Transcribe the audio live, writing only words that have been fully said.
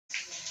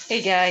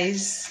Hey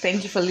guys,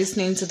 thank you for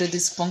listening to the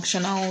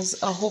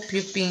Dysfunctionals. I hope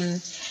you've been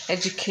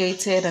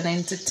educated and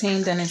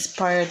entertained and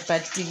inspired by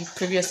the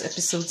previous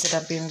episodes that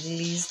have been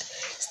released.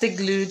 Stay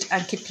glued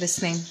and keep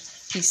listening.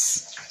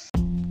 Peace.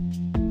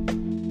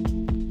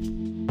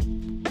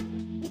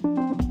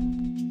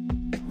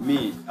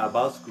 Me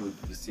about school,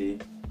 you say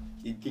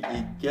it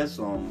gets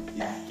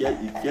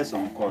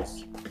some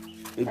course.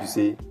 If you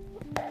say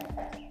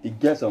it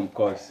gets some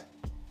course,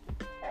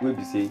 wey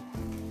be say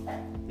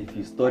if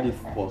you study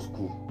for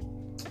school,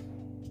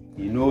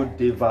 you know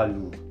dey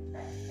value,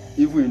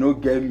 even you no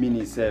get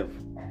meaning sef.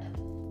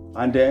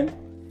 And then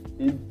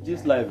in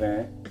this life,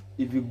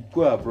 if you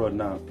go abroad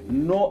now,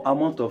 no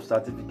amount of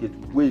certificate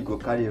wey you go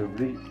carry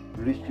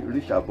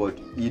reach abroad,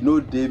 e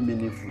no dey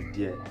meaningful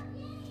there.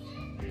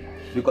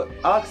 Because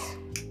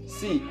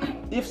see,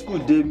 if school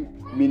dey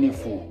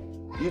meaningful,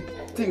 you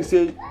think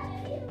say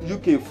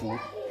UK full,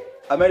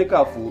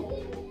 America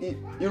full,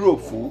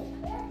 Europe full,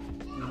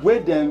 wey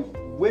dem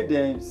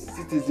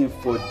citizen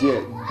for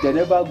there, they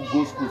never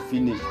go school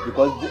finish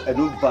because they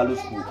don't value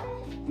school.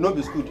 No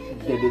be school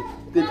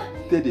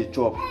they dey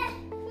chop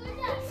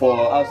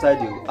for outside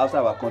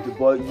our country.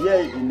 But here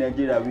in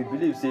Nigeria, we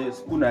believe say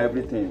school na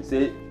everything.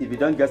 Say if you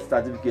don't get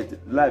certificate,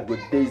 life go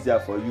dey easier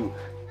for you.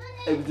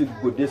 Everything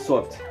go dey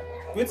soft.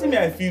 Wetin me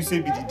I feel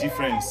say be the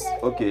difference.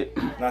 Okay.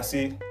 Na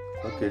say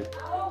Okay.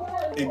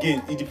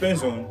 again, it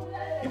depends on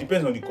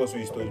the course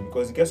wey you study,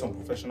 because you get some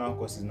professional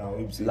courses now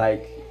wey be say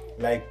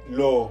like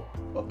law,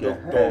 Okay.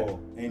 doctor,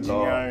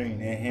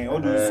 engineering,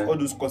 all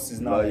those courses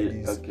now Law, like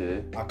this.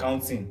 okay.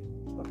 Accounting.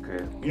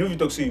 Okay. You know if you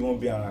talk say you wan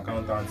be an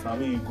accountant, now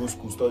maybe you go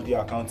school study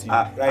accounting,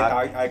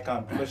 write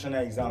ICAN,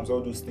 professional exams,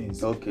 all those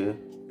things. Okay.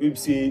 Wey be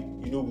say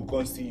you no go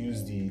come still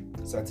use the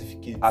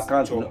certificate.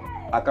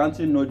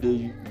 Accounting no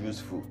dey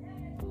useful,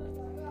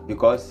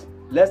 because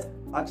let's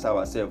ask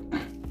ourselves,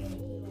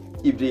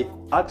 if they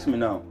ask me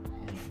now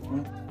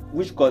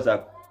which course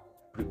I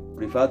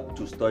prefer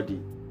to study,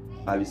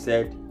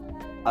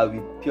 I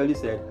will purely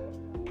say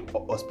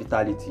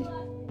hospitality.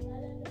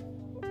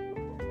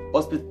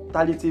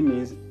 Hospitality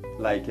means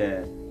like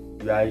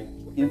you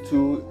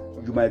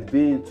might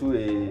be into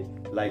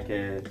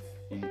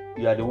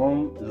you are the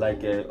one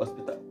like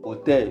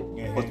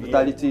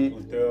hospitality,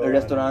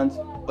 restaurant,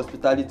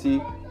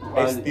 hospitality,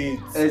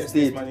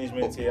 estate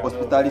management,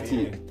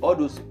 hospitality, all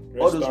those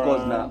courses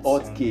na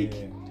hot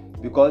cake.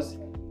 Because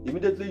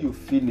immediately you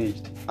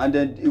finished, and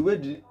then the way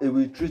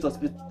we treat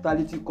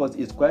hospitality course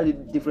is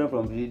quite different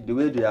from the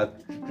way they are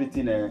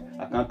treating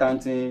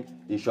accounting,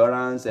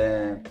 insurance,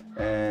 and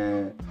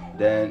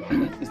then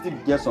you still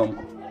get some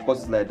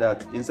courses like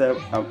that inside.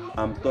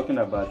 I'm talking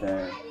about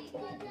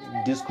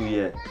this school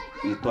here,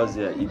 it was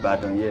here,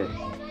 Ibadan here,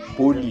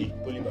 Poly.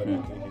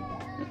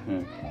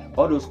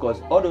 All those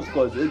courses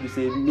wey be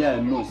say me I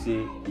know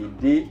say e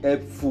dey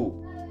helpful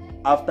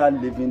after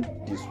leaving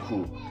the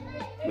school.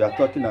 We are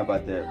talking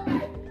about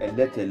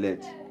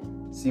elect,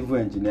 civil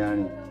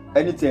engineering,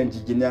 anything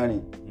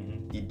engineering,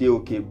 e dey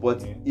okay.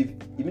 But if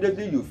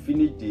immediately you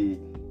finish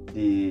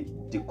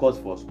the course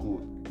for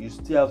school, you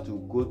still have to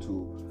go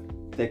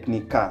to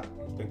technical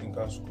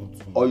school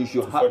too, or you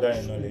should have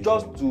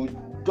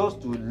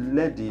just to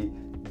let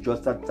your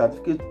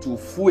certificate to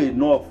full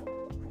enough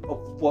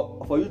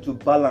for you to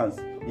balance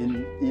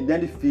in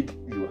any field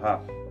you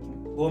have.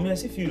 But me I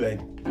still feel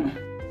like,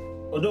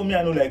 although me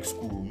I no like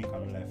school, me I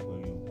no like for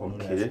you.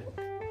 Okay.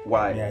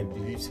 Why? Me I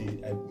believe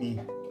I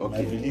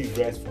believe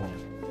right from.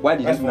 Why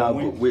did you now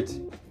go? Wait.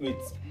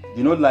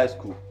 You no like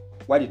school.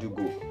 Why did you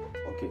go?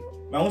 Okay.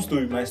 My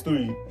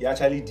story, it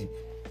actually deep.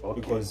 Okay.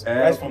 Because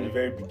right from the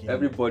very beginning.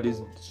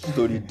 Everybody's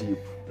story deep.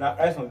 Now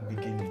right from the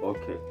beginning.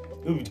 Okay.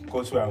 Maybe the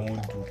course where I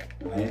want to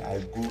do, I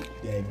go,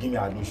 then give me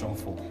admission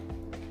for.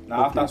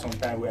 Now after some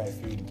time where I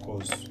feel the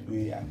course,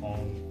 where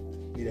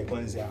they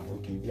come say,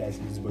 okay, be like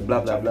this, but blah.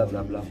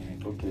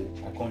 Okay.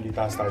 I can't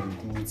later start to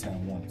do what I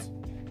want.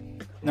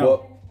 Now,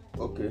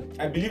 but, okay.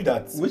 I believe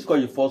that. Which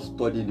course you first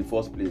studied in the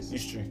first place?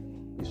 History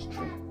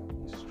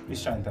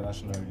and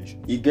international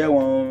relations. You get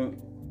one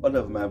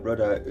of my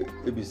brother,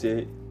 maybe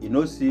say, you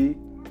know see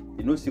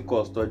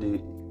course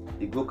study,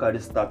 he go carry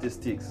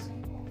statistics.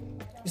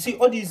 You see,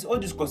 all these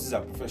courses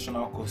are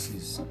professional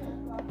courses.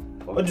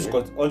 Okay.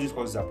 All these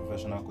courses are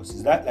professional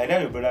courses. That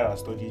your brother has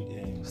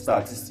studied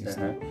statistics.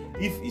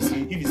 If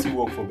you see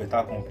work for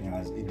better company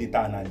as a data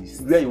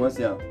analyst. Where you want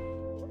to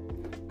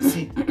see?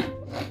 See,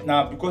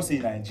 now because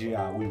in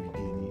Nigeria we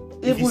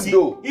dey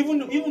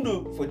even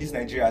though for this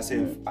Nigeria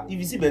self, if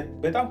you see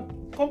better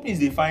companies,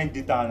 they find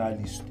data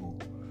analysts too.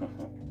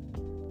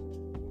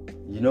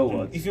 You know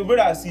what? If your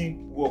brother see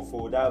work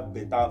for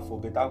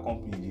better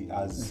company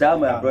as that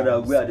my brother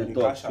where I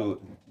talk so.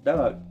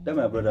 That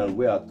my brother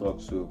where I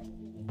talk so.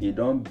 He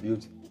don't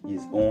build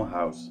his own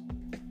house.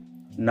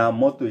 Now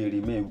motor he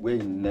remain where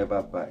he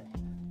never buy.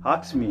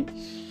 Ask me,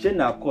 shey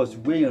na course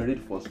where you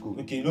read for school?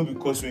 Okay, no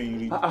because when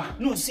you read.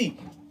 No, see,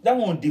 that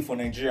one day for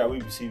Nigeria where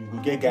we say we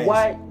go get guys.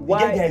 Why?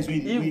 Get guys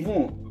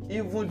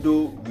even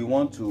though we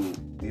want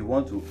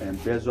to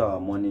embezzle our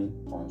money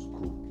on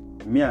school,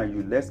 me and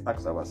you, let's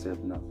ask ourselves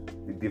now.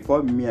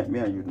 Before me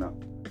and you now,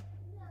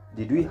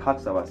 did we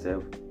ask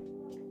ourselves,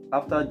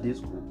 after this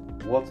school,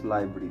 what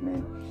life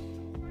remain?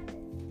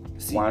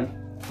 One.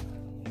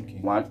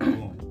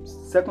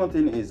 Second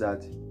thing is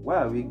that, why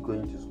are we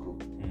going to school?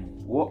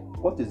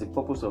 What is the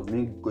purpose of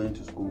me going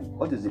to school?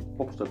 What is the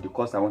purpose of the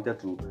course I wanted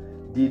to?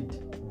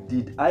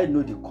 Did I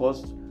know the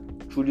course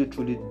truly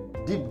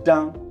deep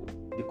down,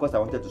 the course I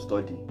wanted to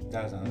study?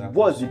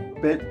 What's the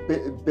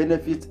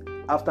benefit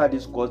after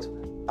this course,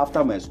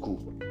 after my school?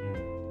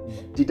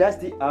 Did I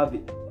still have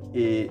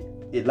a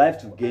life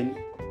to gain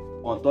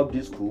on top of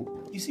this school?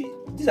 You see,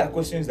 these are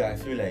questions that I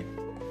feel like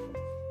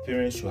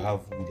parents should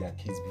have with their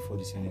kids before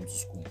they send them to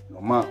school.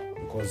 Normal.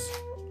 Because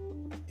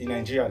in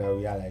Nigeria that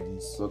we are like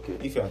this. Okay.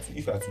 If you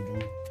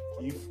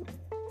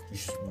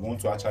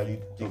want to actually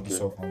take this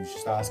up, and we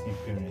should start asking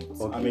parents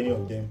how many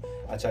of them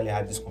actually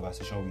had this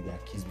conversation with their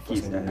kids before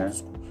sending them to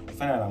school. You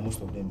find out that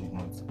most of them did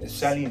not,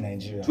 especially in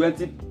Nigeria.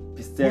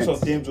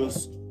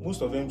 20%.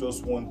 Most of them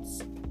just want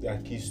their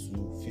kids to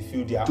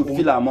fulfill their to own.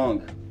 feel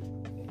among.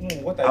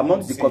 What I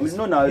among the community.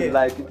 No, now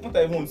like what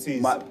I even say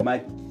is my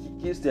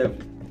kid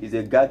is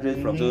a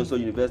graduate from so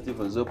university,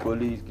 from so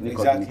poly.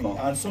 Exactly,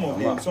 and some of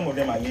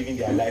them are living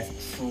their life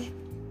through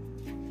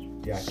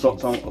their kids.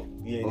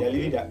 They're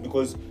living that,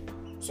 because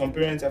some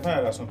parents, I find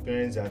out that some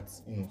parents that,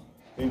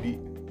 maybe,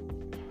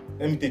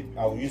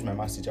 I'll use my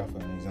maths teacher for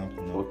an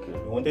example now. Okay.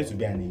 He wanted to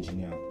be an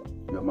engineer.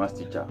 Your maths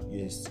teacher?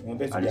 Yes, he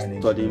wanted to and be an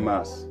engineer. Studying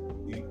maths?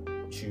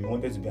 She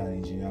wanted to be an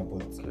engineer,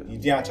 but he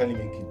didn't actually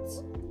make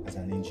it as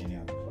an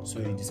engineer. So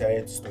he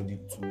decided to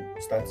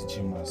start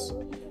teaching maths.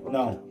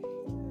 Now,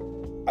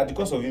 at the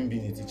cost of him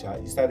being a teacher,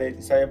 he started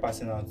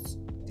passing out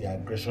the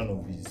aggression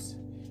of his.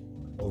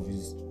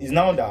 It's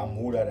now that I'm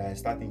older that I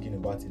start thinking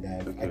about it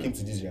that I came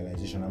to this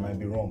realization. I might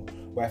be wrong,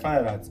 but I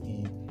found out that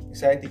he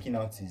started taking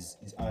out his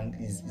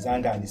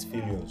anger and his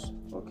failures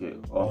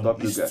on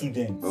his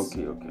students.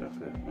 Okay.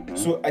 Mm-hmm.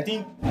 So I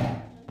think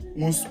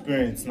most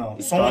parents now,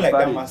 someone like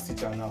that maths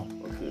teacher now,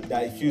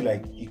 that I feel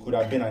like he could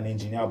have been an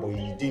engineer but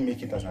he didn't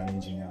make it as an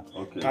engineer,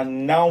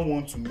 can now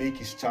want to make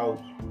his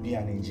child be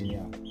an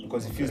engineer,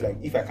 because he feels like,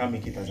 if I can't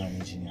make it as an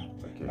engineer,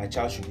 my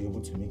child should be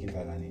able to make it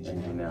as an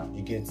engineer.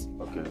 You get?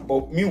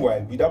 But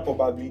meanwhile, without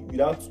probably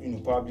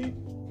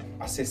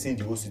assessing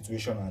the whole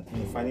situation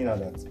and finding out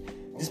that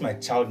this my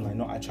child might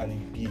not actually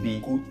be a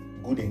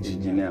good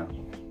engineer.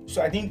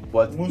 So I think,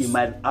 but he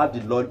might have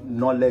the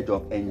knowledge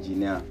of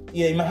engineer.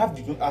 Yeah, he might have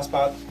the, as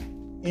per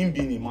him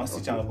being a maths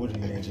teacher and good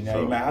in engineer,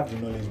 he might have the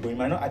knowledge, but he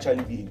might not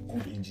actually be a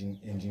good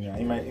engineer.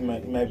 He might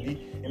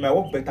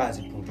work better as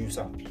a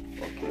producer.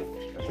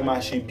 He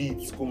might shape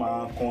beats, he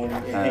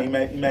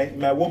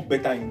might work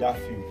better in that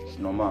field.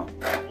 Normal.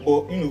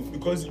 But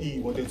because he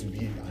wanted to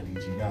be an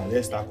engineer,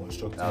 let's start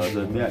constructing. I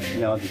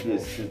want to be a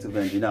system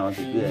engineer. I want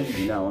to be an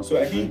engineer. So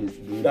I think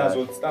that's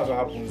what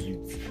happens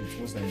with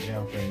most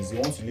Nigerian parents. They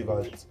want to live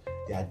out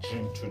their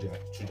dream through their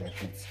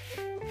kids.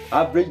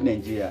 Average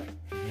Nigeria,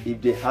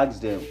 if they ask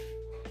them,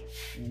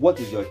 what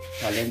is your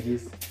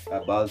challenges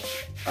about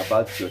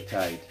your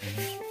child,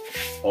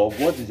 or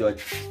what is your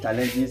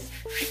challenges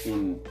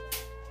in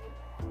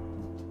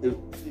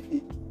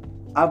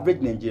average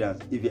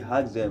Nigerians, if you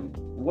ask them,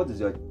 what is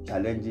your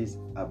challenges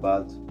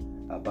about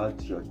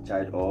your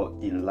child or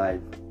in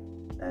life,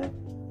 and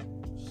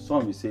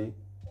some will say,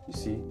 you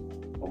see,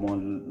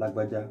 Omon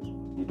Lagbaja,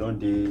 you don't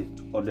do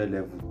 100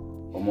 level,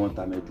 Omon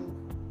Tamedu,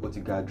 but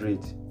you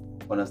graduate.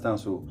 Understand?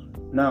 So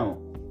now,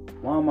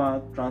 one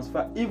man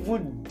transfer,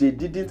 even they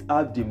didn't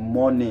have the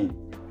money,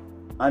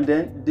 and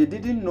then they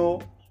didn't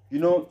know,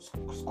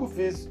 school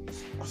fees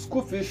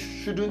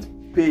shouldn't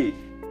pay.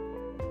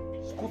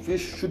 School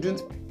fees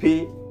shouldn't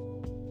pay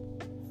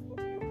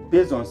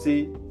based on,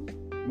 say,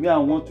 me, I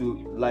want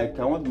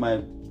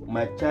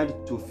my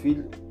child to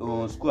feel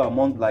school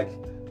among like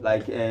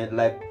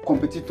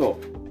competitor.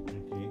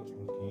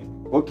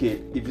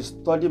 Okay, if you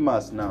study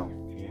maths now,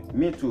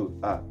 me too,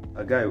 a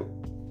guy,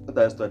 what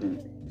are you studying?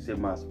 You say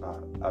maths,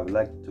 I would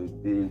like to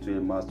be into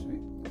a maths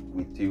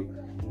with you.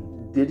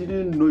 They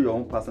didn't know your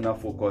own personal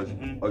focus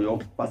or your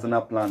own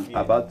personal plan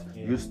about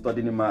you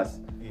studying maths.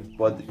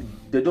 But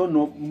they don't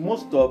know,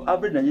 most of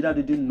average Nigeria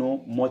didn't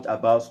know much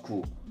about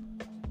school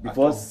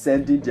before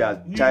sending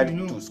their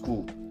child to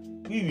school.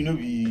 We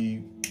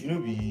be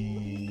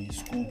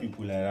school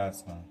people like that,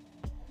 man.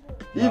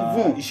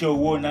 Even it's your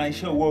war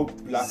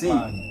black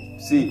man.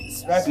 See,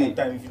 right from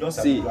time, if you don't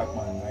see black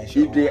man,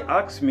 if they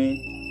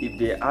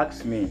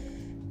ask me,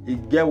 he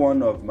get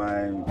one of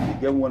my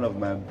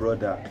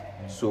brother.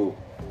 So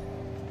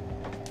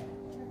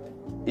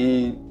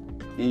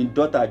in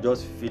daughter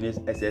just finished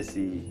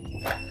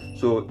SSCE.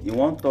 So he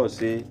want to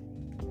say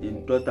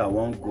in daughter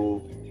won't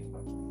go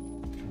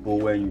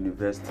Bowen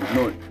University.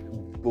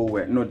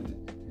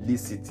 Lee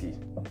City.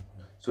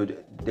 So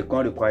they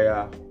can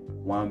require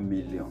 1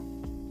 million.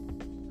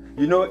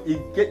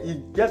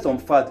 It get some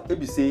fact.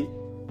 Maybe say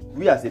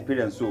we as a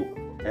parent, so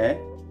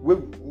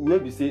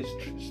we say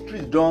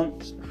street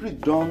don't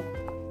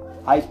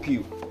hype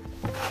you.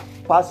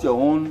 Pass your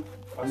own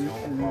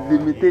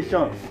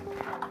limitation.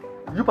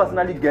 you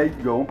personally get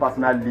your own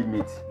personal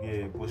limit.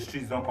 Yeah, but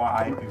streets don't come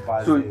high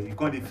people. So You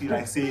can't feel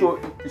like say.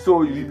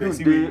 So you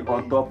dey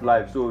on top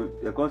life. So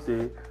you can't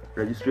say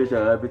registration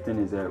and everything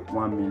is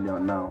 1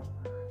 million now.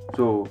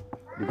 So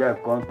the guy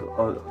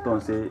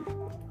can't say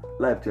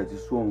life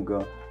is so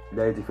girl.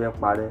 There is different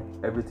party,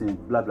 everything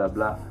blah blah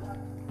blah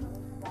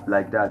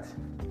like that.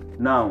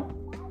 Now,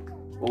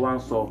 one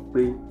so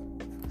pay.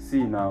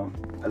 See now,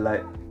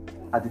 like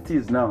as it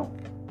is now,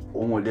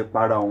 on the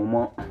para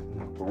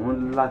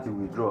on let it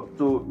withdraw.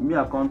 So me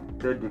I can't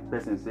tell the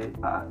person say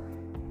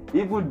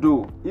even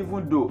though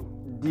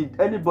did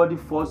anybody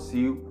force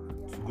you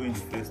to go in the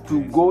first place?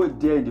 To go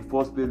there in the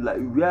first place, like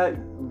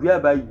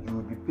whereby you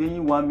will be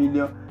paying 1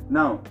 million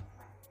now,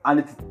 and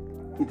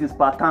it is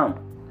per term.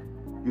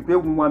 You pay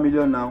 1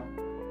 million now.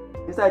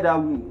 Inside that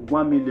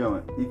 1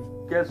 million,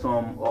 it gets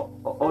some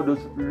all those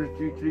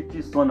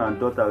rich son and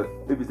daughter.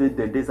 Maybe say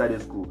they inside the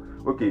school.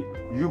 Okay,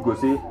 you go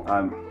say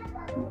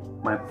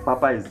my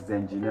papa is the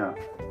engineer.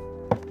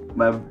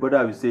 My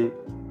brother will say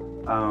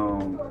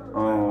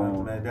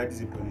my dad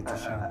is a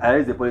politician. I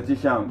is a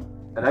politician.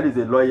 And that is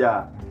a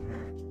lawyer.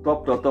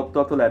 Talk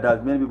like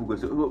that. Many people go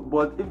say,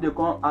 but if they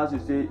come ask you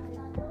say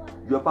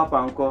your papa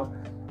uncle,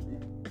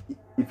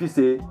 if you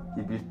say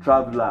he be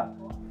traveler,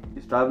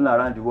 he's traveling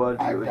around the world.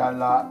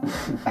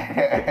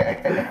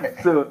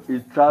 So he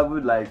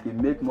traveled like he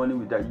make money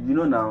with that. You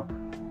know now,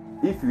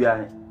 if we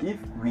are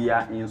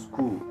in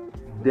school,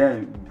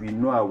 then we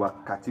know our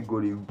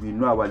category, we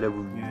know our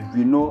level,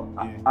 we know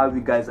how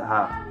we guys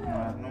are.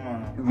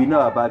 We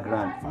know our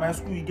background. For my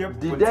school, you get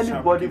Did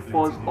anybody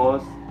force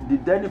us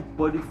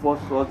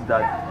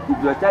that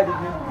if your child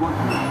didn't go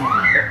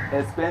to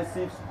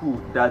expensive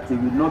school that he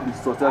will not be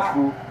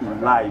successful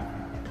in life?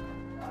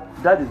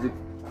 That is the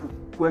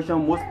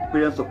question most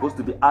parents are supposed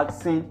to be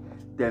asking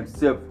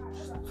themselves.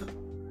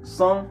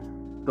 Son,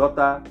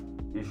 daughter,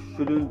 you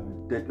shouldn't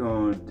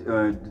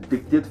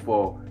dictate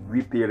for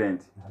we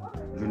parents.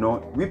 You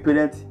know, we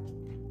parents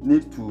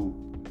need to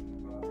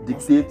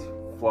dictate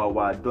for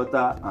our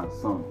daughter and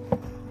son.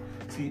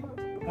 See,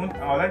 I would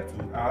like to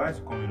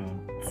comment on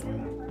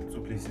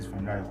two places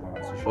from that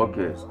conversation.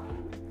 Okay.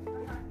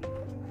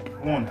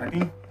 One, I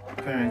think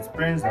parents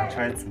that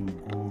try to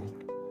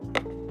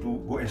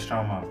go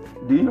extra mile.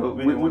 Do you know?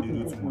 When they want to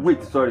do too much.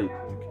 Wait, sorry.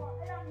 Okay.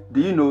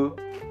 Do you know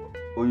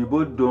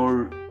Oyibo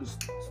don't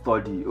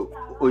study,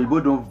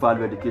 Oyibo don't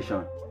value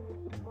education?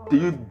 Do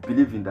you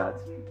believe in that?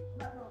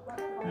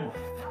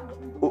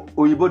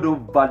 Oyibo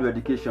don't value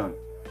education.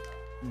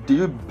 Do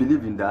you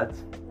believe in that?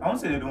 I won't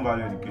say they don't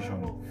value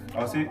education.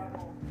 I'll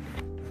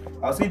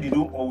say they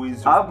don't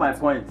always. I have my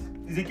point.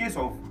 It's a case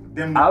of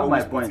them I not have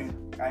my always putting.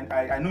 point.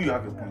 I know you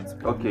have your point.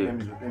 Okay. Let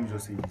me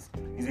just say this.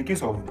 It's a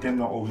case of them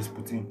not always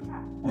putting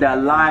Their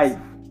life.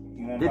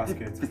 in one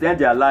basket. 80%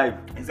 their life.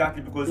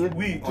 Exactly, because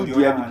we To on the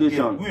the other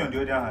education. hand, we on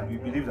the other hand, we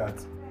believe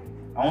that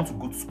I want to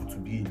go to school to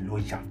be a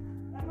lawyer.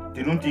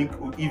 They don't think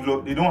if law,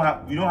 we don't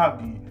have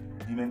the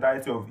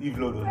mentality of if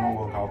law does not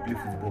work, I'll play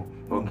football.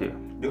 Okay.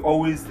 They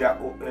always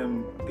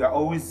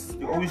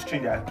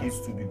train their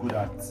kids to be good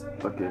at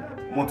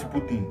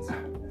multiple things.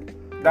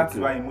 That's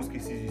why in most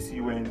cases you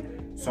see when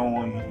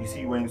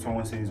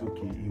someone says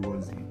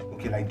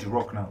like The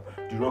Rock now.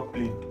 The Rock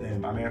played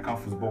American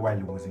football while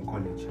he was in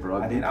college.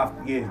 Rugby. And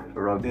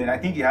then then I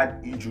think he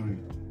had injury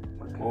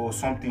or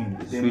something.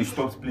 Then he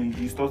stopped playing.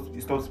 He stopped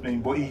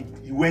playing. But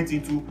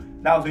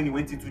that was when he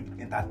went into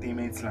the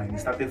entertainment line. He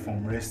started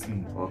from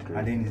wrestling. Okay.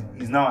 And then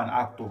he's now an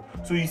actor.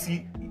 So you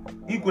see,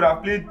 he could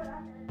have played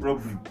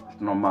rugby.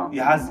 Normal. He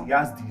has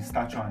the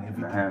stature and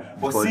everything.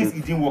 But since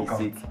it didn't work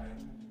out,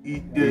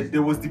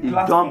 there was the He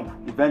platform.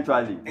 jumped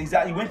eventually.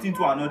 Exactly, he went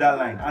into another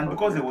line, and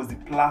because there was the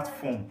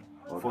platform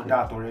for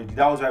that already,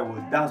 that's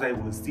why he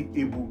was still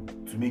able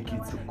to make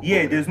it.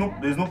 Yeah, there's no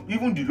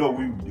even the law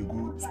when they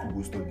go school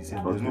go study.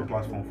 There's no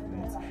platform for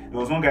it. There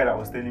was one guy that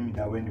was telling me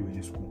that when they were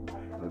in school,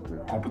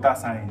 computer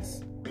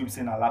science, maybe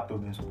saying a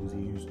laptop they're supposed to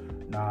use.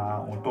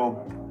 Now on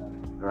top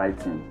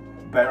Writing.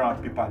 Byron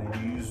and paper, then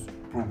they use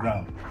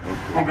program.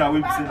 Program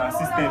will be saying a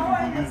system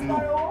you go use no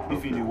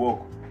if it work.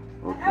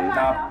 Okay.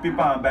 Now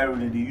paper and Byron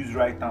then they use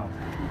write down.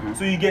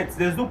 So you get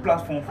there's no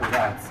platform for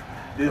that.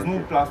 There's no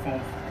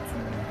platform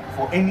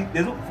for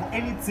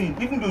anything.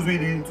 Even those way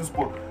they into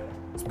sport.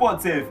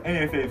 Sports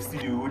NFF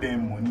still owe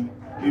them money.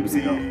 Maybe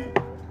say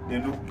they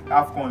no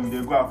AFCON,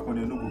 they go AFCON,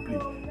 they no go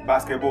play.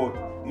 Basketball,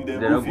 if they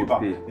go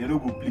FIBA, they no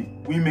go play.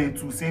 Women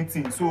too, same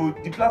thing. So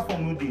the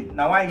platform no dey.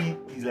 Now why he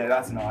is like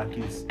that in our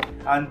case?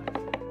 And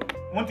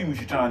one thing we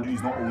should try and do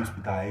is not always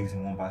put our eggs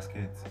in one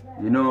basket.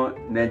 You know,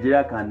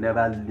 Nigeria can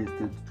never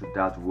listen to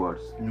that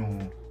words. No.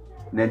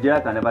 Nigeria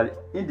can never,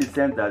 in the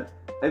sense that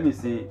let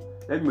me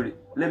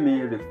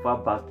refer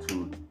back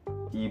to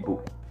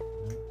Igbo.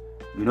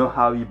 You know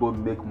how Igbo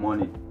make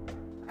money.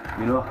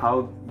 You know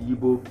how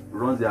Igbo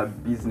runs their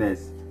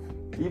business.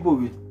 Igbo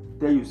will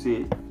tell you,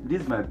 say,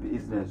 this is my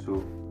business,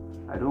 so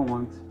I don't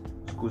want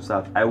school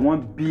staff. I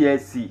want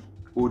BSc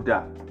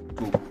order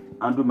to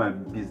handle my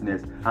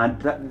business. And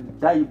that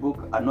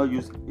Igbo cannot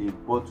use a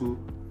bottle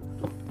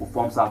to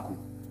form circle.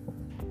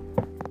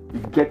 You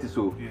get it,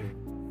 so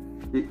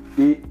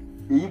a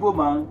Igbo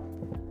man,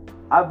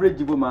 average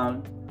Igbo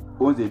man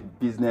owns a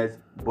business,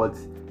 but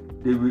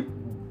they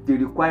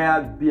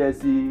require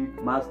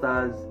BSc,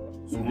 masters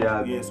in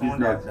their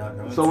business.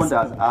 Someone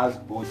that has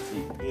OT.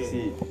 Yeah.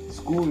 See,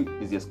 school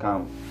is a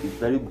scam. It's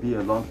very been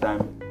a long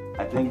time.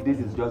 I think this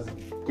is just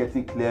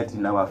getting cleared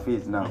in our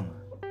face now.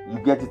 You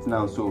get it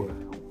now. So,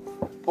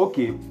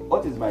 okay,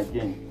 what is my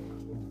gain?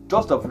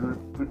 Just of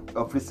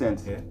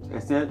recent, I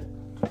said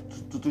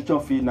tuition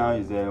fee now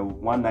is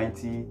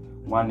 190,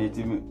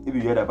 180. If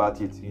you heard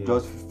about it,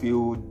 just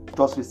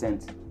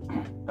recent.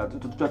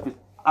 Tuition fee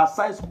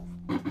aside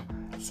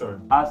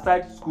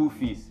school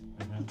fees,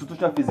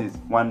 tuition fees is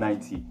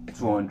 190,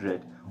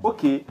 200.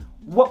 Okay,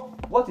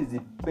 what is the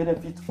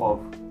benefit of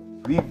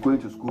we going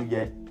to school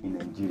here in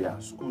Nigeria?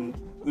 School,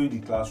 the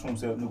classroom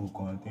self no go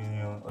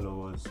contain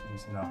all of us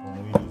missing out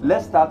on.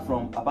 Let's start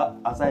from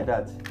aside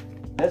that.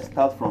 Let's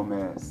start from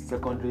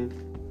secondary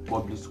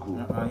public school.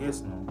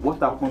 Yes, no.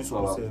 What happens to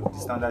our the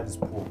standard is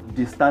poor?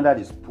 The standard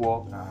is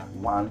poor,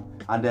 one,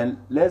 and then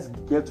let's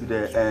get to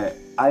the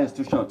higher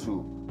institution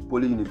too,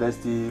 Poly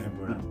University,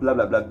 blah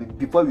blah blah.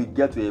 Before we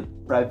get to a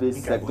private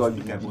sector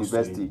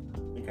university.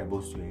 Make I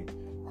boast you.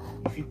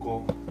 If you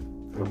call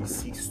from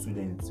 6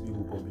 students, we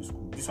go public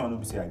school. This one no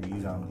be say I dey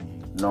use am.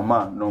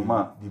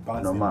 Normal.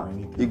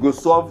 It go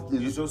solve.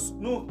 It's just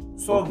no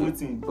solve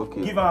everything.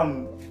 Okay. Give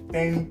am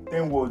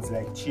 10 words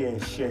like chair,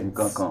 shirt,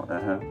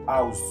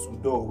 house,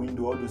 door,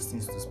 window, all those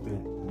things to spell.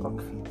 You don't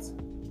fit.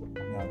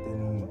 I'm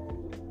telling you,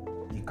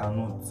 you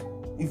cannot.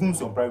 Even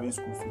some private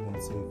school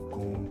students say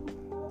go.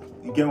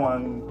 You get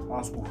one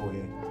school for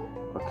here.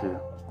 Okay.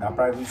 Na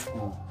private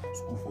school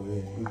for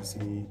here. We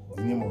say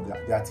the name of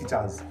their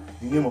teachers.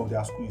 The name of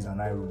their school is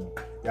an irony.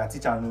 Their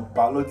teacher,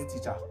 biology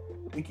teacher.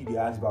 Make you dey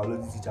ask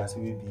biology teacher say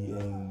we be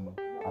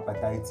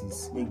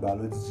hepatitis. Make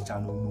biology teacher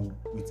no know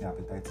wetin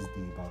hepatitis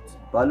dey about.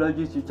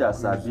 Biology teacher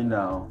sabi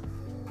now.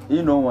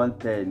 He no wan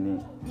tell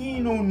me. He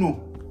no know.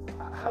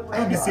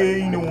 No be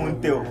say he no wan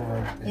tell.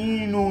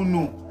 He no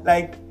know.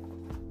 Like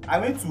I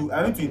went to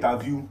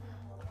interview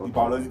the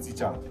biology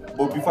teacher,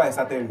 but before I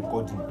started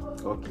recording,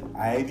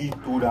 I already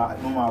told her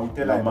no I will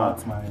tell her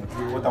about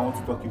what I want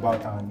to talk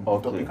about and the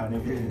topic and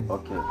everything.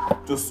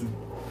 Just to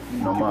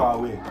keep her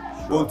aware.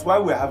 But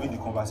while we were having the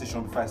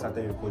conversation before I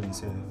started recording,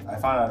 I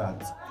found out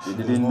that she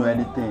didn't know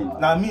anything.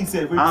 Now me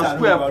say every and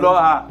school employ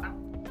her.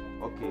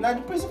 Okay. Now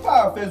the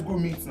principal first go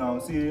meet now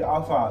say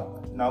how far.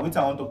 Now which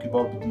I want to talk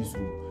about with this. So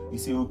he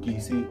say okay. He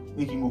say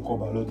make him go call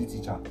biology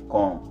teacher.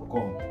 Come.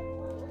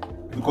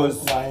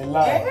 Because I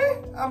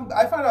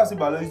found out say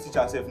biology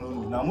teacher herself no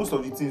know. Now most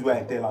of the things where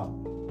I tell her,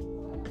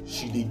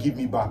 she they give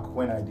me back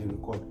when I dey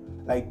record.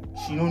 Like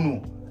she no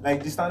know.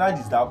 Like the standard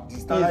is that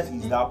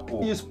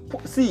poor.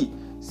 See.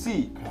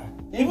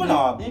 Even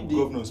our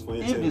governors for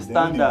if the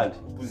standard,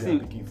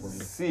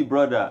 see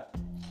brother,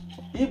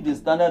 if the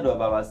standard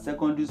of our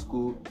secondary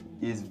school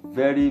is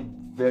very,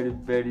 very,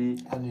 very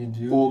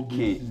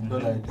okay,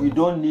 we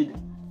don't need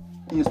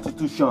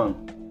institution.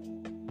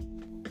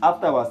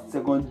 After our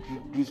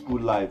secondary school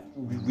life,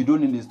 we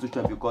don't need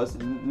institution because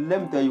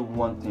let me tell you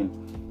one thing.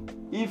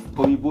 If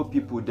Oyibo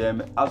people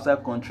them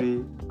outside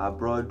country,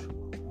 abroad,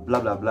 blah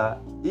blah blah,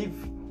 if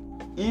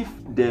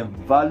they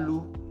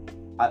value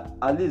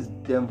at least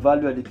them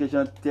value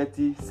education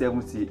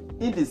 30-70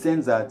 in the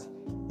sense that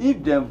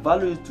if them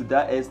value it to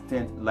that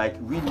extent like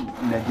we in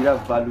Nigeria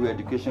value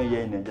education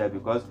here in Nigeria,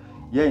 because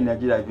here in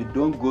Nigeria if you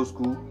don't go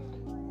school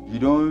you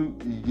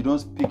don't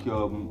speak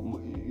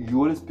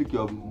you only speak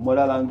your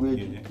mother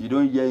language, you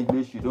don't hear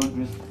English, you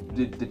don't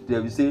they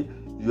will say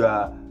you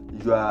are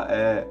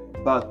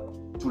Bat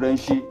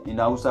Turenshi in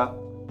Hausa.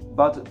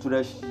 Bat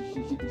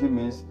Turenshi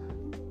means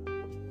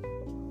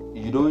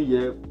you don't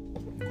hear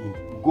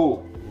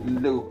go.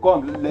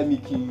 Come, let me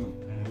kill you.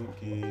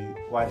 Okay.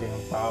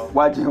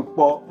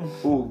 Wajenpo.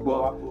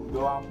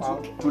 Oh,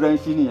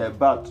 Turenshi ni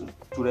about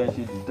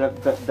Turenshi.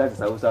 That is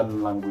Hausa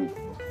language.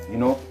 You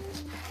know.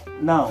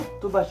 Now,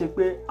 to ba ṣe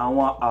pé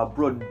àwọn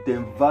abroad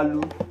dem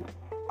value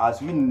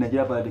as we in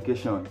Nigeria for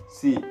education.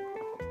 See,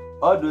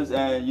 all those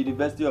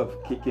University of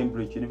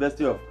Cambridge,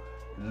 University of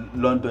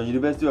London,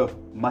 University of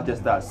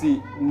Manchester.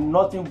 See,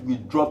 nothing will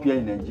drop here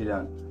in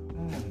Nigeria.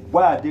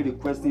 Why are they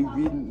requesting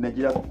we in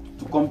Nigeria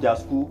to come to their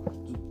school?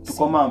 To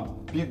come and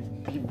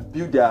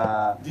build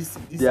their build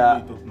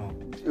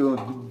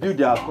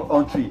their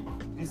country.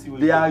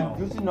 They are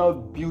using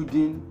up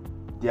building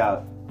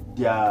their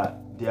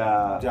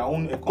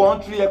own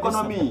country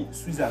economy.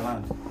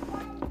 Switzerland.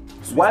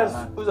 Why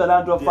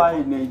Switzerland offer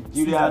in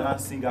Nigeria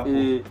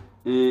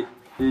a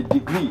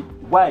degree?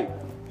 Why?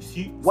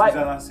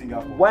 Switzerland,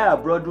 Singapore. Why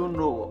abroad don't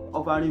know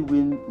offering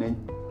win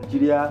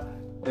Nigeria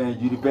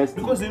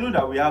university? Because they know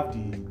that we have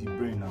the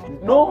brain now.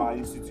 No. Our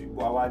institute,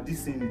 our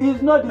this thing.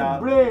 It's not the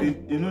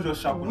brain. They know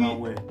just sharpen our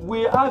way.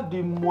 We have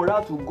the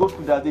morale to go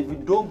school that if we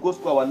don't go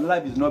school, our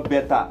life is not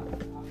better.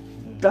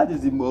 That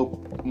is the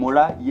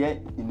morale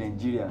here in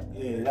Nigeria.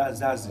 Yeah,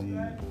 that's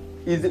the.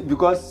 Is it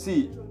because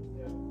see,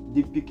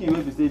 the pikin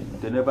wey be say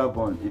they never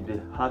born, if they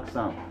ask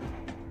am,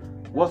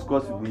 what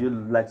course will you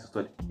like to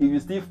study? If you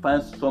still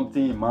find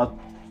something in mouth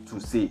to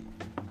say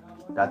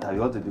that I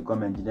want to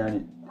become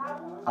engineering,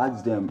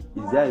 ask them,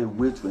 is there a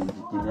way to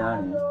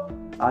engineering?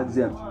 Ask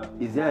them,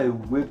 is there a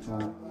way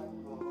to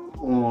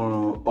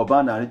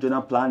urban and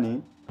regional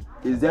planning?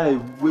 Is there a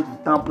way to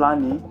town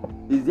planning?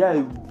 Is there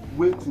a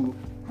way to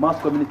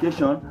mass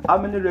communication? How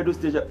many radio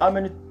stations, how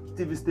many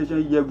TV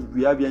stations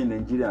we have here in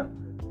Nigeria?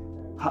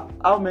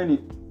 How many?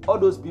 All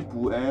those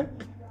people,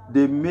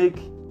 they make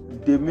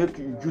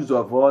use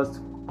of us,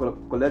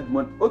 collect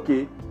money.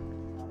 Okay,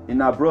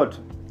 in abroad,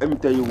 let me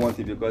tell you one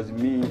thing, because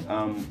me,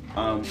 I'm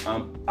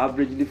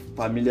averagely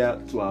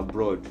familiar to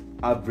abroad.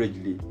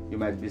 Averagely, you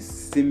might be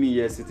seeing me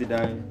here sitting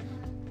down,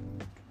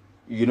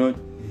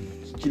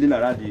 chilling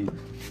around the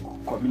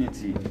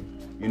community.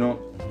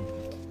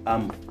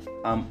 I'm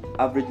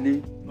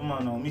averagely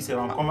normal. No, me say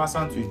I'm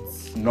conversant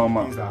with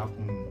normal. Things that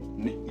happen.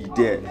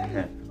 There,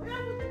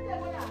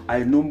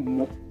 I know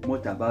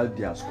much about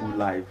their school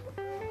life.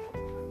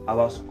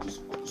 Our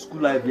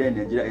school life here in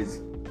Nigeria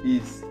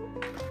is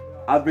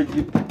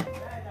averagely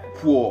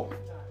poor.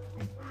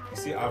 You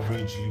say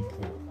averagely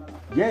poor.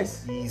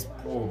 Yes. He is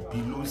poor,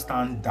 below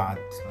standard.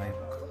 Like,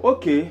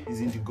 okay. He's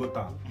in the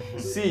gutter.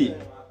 See,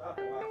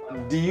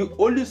 the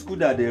only school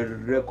that they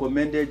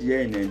recommended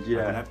here in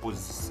Nigeria. Can I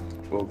pose this?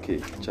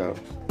 Okay, ciao.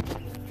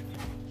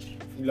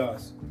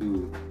 Last.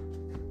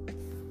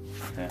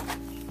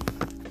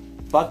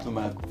 Back to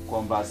my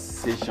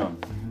conversation.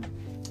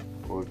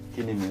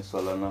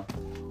 Solana.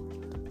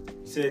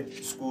 You said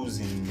schools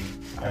in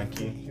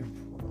Yankee.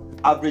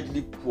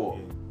 Averagely poor.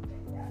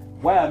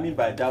 What I mean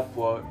by that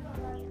poor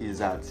is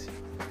that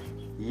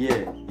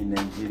here in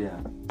Nigeria,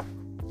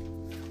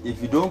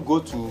 if you didn't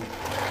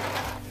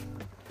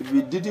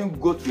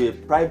go to a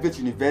private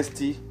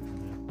university,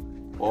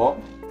 or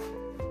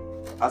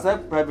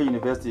aside private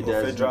university,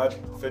 there's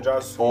federal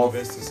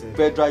university.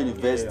 Federal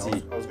university.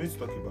 Yeah, I was going to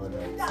talk about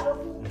that.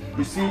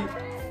 You see,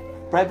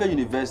 private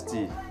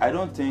university, I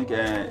don't think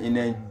in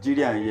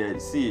Nigeria here,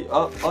 see,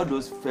 all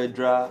those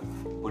federal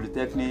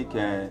polytechnic,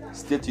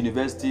 state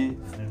university,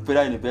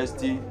 federal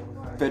university,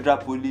 federal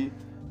poly,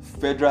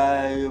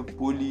 federal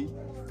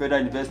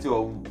university,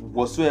 or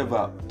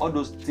whatsoever, all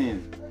those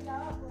things,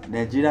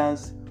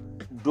 Nigerians,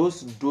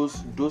 those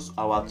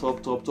our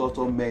top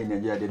men in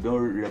Nigeria, they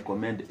don't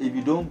recommend. If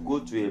you don't go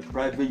to a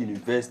private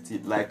university,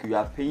 like you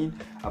are paying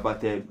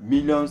about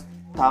 $1,000,000,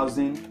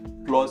 1,000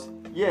 plus,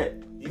 yeah.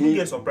 You can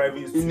get some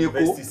private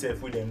university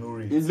self with no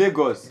rate. In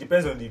Lagos. It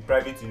depends on the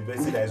private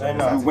university that is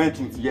you went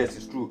to. Yes,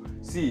 it's true.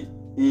 See,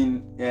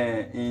 in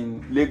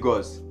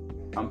Lagos,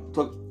 I'm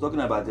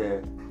talking about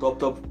the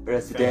top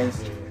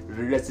residence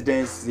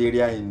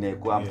area in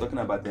Eko. I'm talking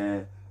about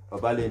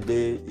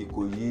Obalende,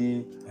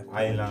 Ikoyi,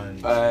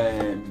 Island,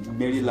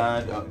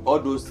 Maryland, all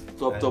those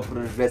top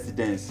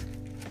residents.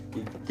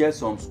 You get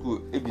some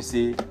school. If you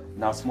say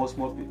now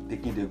small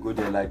taking they go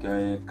there, like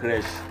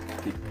creche,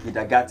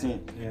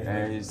 kindergarten,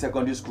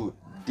 secondary school,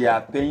 they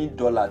are paying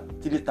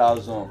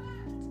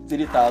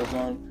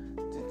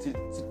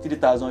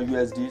 $3,000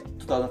 USD,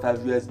 2,005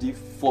 USD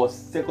for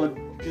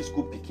secondary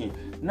school picking.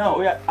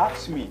 Now,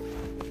 ask me,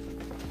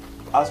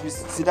 as we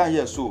sit down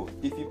here, so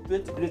if you pay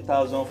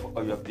 3,000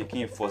 for your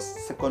picking for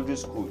secondary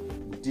school,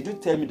 did you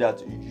tell me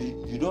that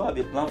you don't have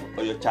a plan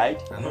for your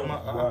child? No, man.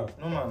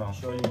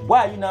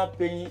 Why are you now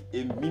paying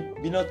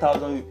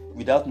 $1,000,000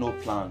 without no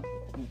plan?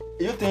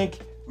 You think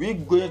we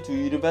going to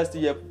university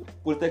here,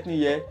 polytechnic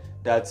here,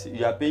 that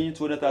you are paying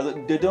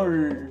 200,000? They don't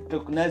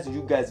recognize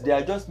you guys. They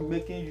are just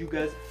making you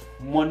guys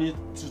money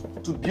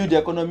to build the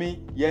economy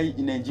here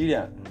in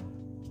Nigeria.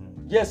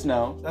 Yes,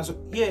 now.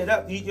 You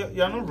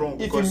are not wrong.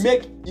 If you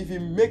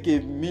make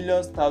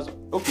 $1,000,000,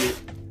 okay,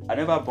 I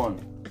never born.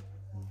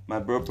 My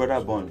brother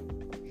born.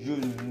 You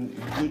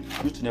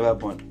never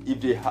born. If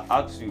they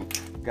ask you,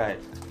 guy,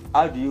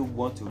 how do you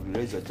want to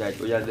raise your child?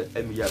 Oh yeah,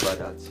 let me hear about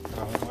that. I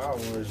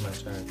won't raise my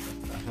child.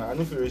 I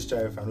don't feel raise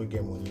child if I don't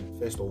get money.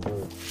 First of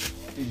all,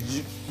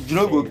 you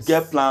don't go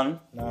get plan.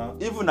 Nah.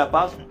 Even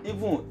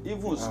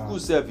school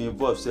self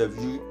involved self.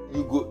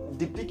 You go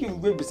the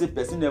picking wey be say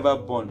person never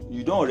born.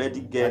 You don't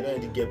already get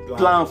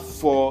plan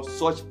for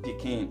such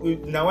picking.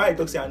 Now why I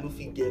talk say I no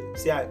fit get.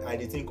 Say I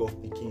dey think of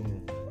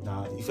picking.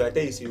 Now if I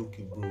tell you say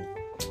okay, bro.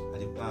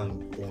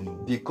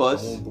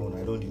 Because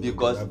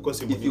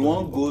if you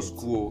want go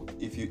school,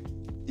 if you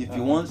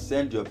want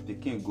send your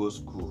pikin go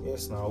school,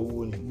 yes, now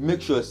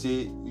make sure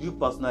say you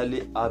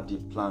personally have the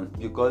plan.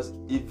 Because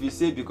if you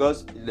say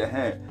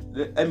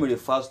let me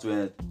refer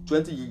to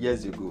 20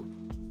 years ago.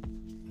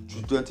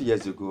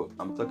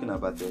 I'm talking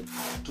about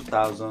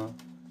 2000.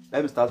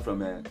 Let me start from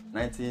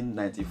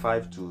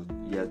 1995 to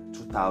year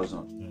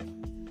 2000.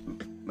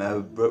 My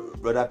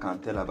brother can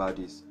tell about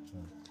this.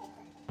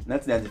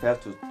 1995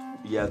 to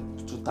year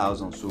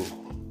 2000. So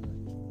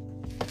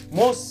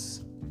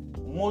most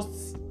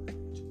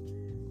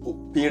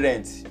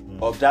parents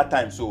of that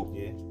time, so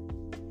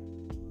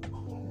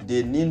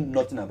they knew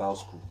nothing about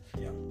school.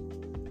 Yeah.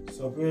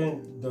 So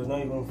parents do not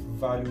even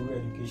value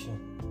education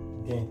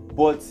then.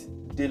 But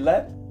they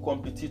like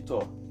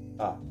competitor.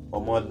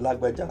 Ọmọ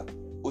lágbájá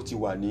ó ti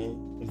wà ní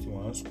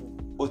school.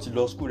 Ó ti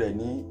lọ school rẹ̀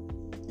ní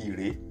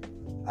Ìrè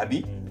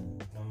Abi?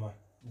 Normal.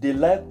 They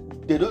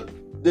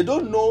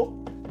don't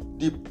know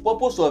the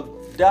purpose of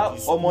that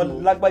Omo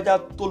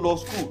Lagbaja to law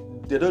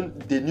school.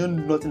 They knew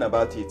nothing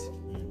about it.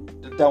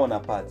 That one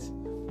apart.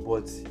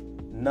 But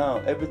now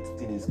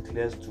everything is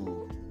clear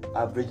to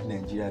average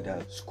Nigeria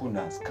that school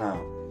na scam.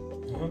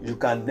 You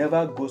can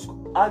never go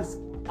school. Ask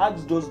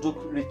those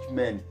rich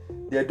men.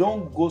 They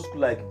don't go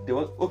school like they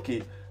want.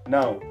 Okay,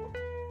 now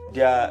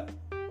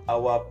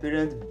our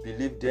parents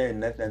believe there in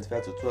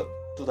 1995 to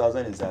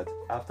 2000 is that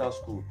after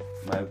school,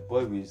 my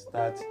boy will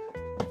start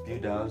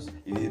build house.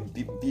 He will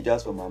build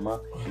house for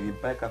mama. He will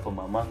buy car for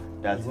mama.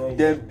 That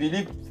they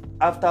believe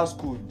after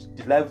school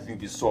the life will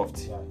be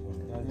soft,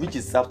 which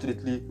is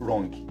absolutely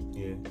wrong.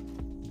 Yeah.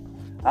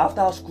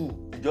 After school,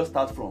 you just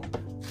start from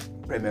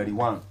primary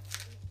 1.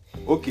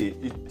 Okay,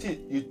 you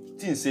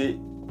think say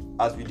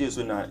as we do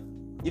so now,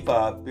 if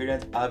our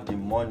parents have the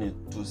money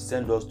to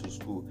send us to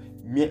school,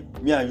 me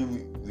and you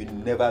will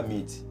never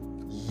meet.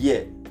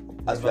 Yeah,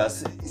 as we are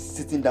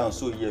sitting down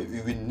so here,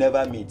 we will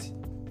never meet.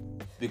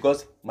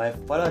 Because my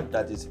father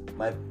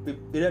my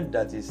parent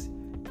that is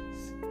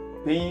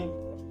paying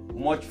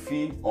much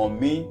fee on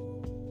me,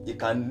 he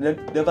can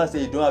never say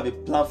he don't have a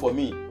plan for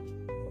me.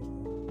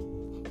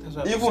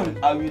 Even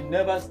I will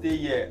never stay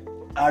here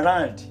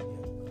around.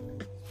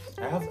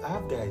 I have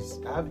guys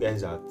that they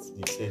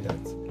say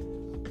that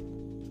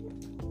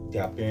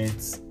their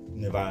parents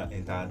never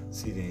entered,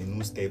 say they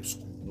no step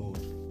school, no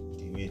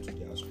the way to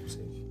their school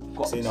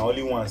self. Say now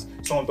only once.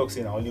 Some talk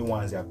say now only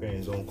once their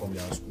parents don't come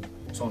their school.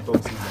 Some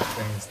talk say their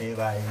parents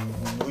never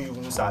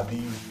even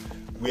sabi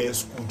where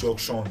school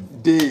junction.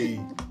 They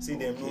say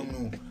them no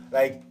know.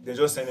 Like they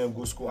just send them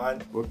go school,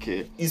 and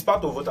okay. It's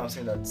part of what I'm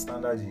saying, that the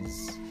standard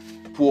is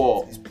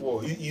poor. It's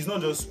poor. It's not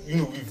just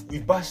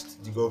we've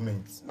bashed the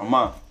government.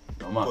 Mama.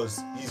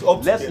 Because it's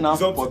up to let's them. not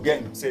It's up to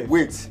forget. them.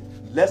 Wait.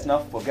 Let's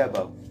not forget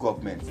about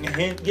government.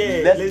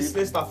 Yeah, let's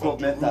start from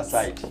government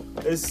aside.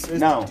 Let's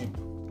now,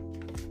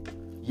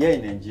 here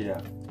in Nigeria,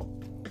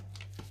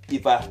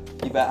 if I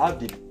have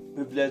the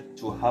privilege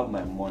to have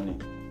my money,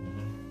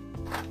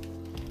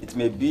 it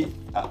may be.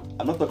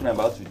 I'm not talking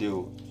about today.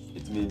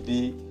 It may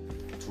be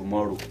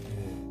tomorrow.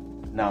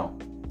 Now,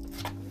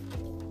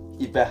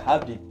 if I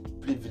have the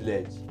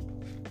privilege,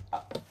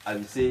 I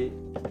will say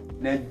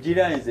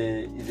Nigeria is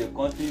a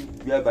country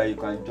whereby you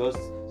can just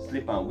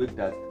sleep and wake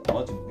that I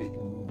want to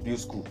build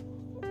school.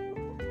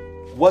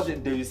 What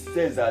they will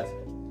say is that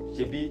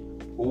shebi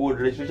owó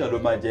registration ló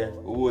máa jẹ,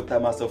 owó tá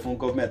máa san fún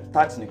government,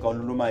 tax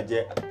nìkan ló máa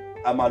jẹ,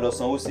 a máa lọ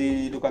sanwó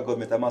sí local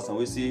government, a máa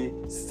sanwó sí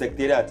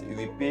secretariat,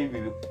 we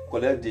will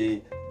collect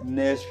the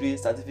necessary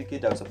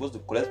certificate that we're supposed to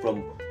collect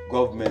from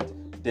government.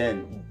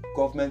 Then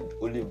government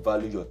only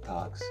value your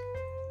tax.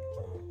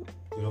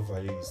 They don't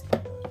value the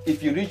standard.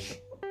 If you reach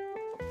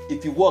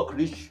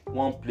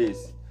one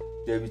place,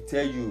 they will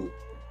tell you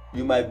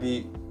might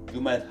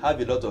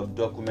have a lot of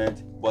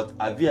documents, but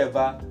have you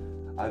ever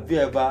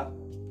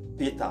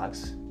paid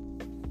tax?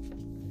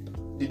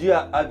 Did you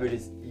have a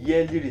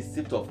yearly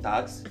receipt of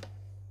tax?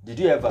 Did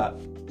you ever,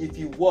 if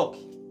you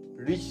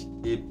reach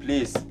a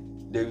place,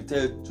 they will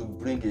tell you to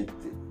bring a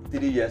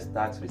 3 years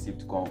tax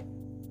receipt come,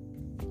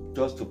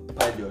 just to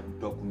pile your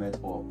document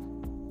up.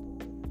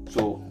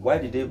 So why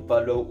did they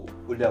value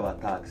only our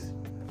tax?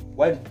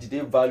 Why did they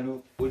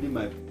value only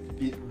my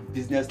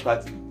business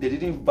tax? They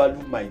didn't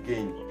value my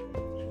gain.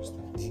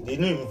 They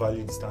don't even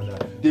value the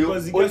standard.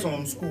 Because it gets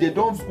from school. They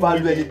don't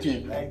value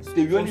anything. Like,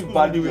 they only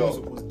value your.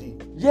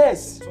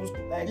 Yes.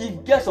 Like,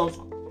 it gets on.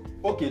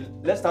 Okay,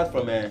 let's start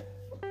from a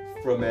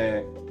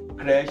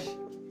creche,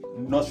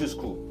 nursery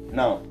school.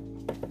 Now,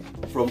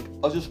 from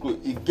nursery school,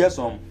 it gets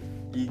some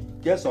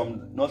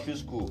nursery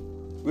school.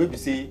 We be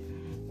say,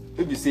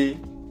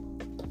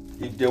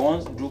 if they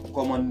want to do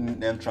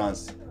common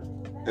entrance,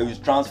 they will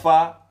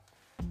transfer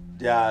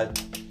their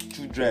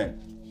children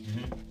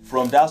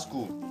from that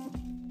school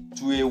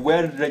to a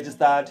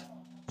well-registered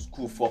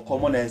school for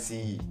common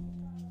NCE,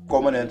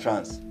 common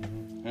entrance.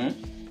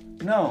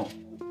 Now,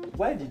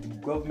 why did the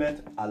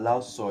government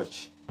allow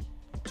such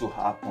to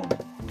happen?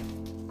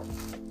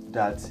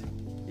 That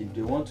if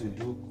they want to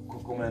do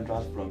common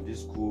entrance from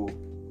this school,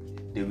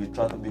 they will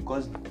transfer,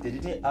 because they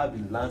didn't have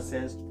the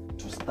license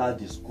to start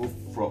the school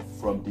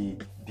from the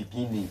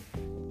beginning.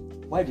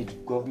 Why did the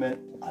government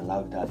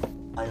allow that?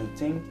 And you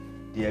think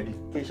the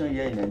education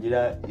here in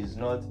Nigeria is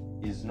not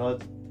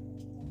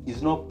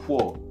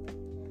poor?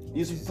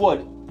 It's poor.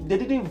 They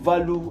didn't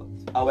value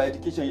our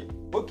education.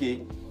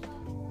 Okay,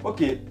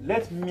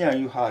 let me and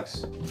you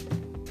ask.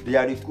 They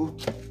are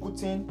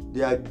recruiting,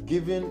 they are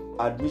giving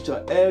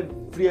admission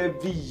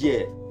every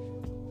year.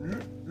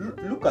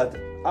 Look at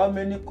how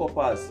many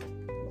coppers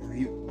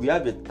we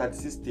have a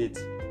 36 states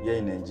here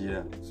in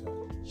Nigeria.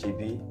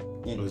 Shebi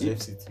in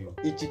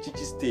Ichichi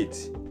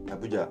state,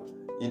 Abuja.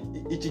 In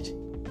Ichichi,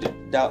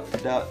 that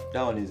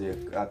one is a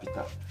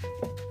capital.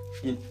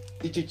 In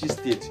Ichichi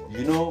state,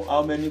 you know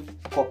how many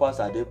coppers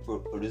are they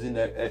producing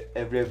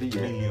every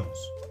year?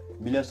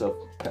 Millions of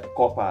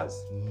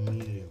coppers.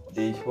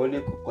 They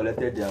only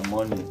collected their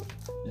money.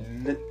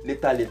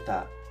 Later,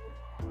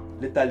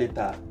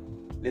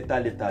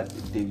 later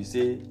they will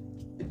say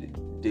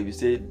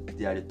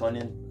they are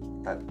returning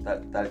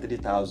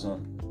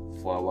 33,000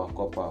 for our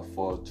copper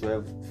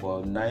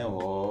for 9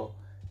 or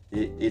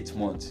 8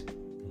 months.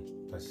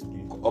 That's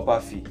good. Copper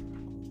fee.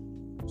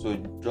 So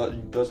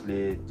just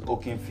the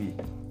hooking fee.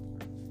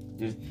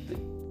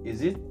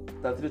 Is it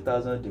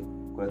 33,000 they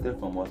collected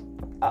from us?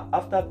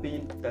 After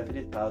paying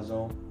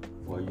 33,000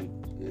 for you,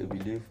 they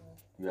believe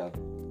you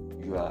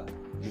are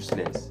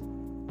useless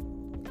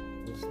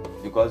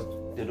because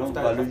they don't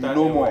value you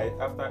no more.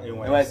 After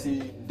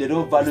NYSC, they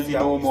don't value you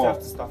no more. You have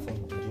to start from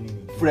the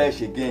beginning.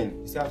 Fresh again.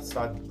 You still have to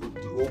start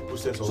the whole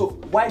process of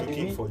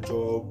looking for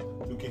job,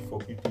 looking for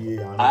PPA.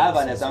 And I have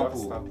an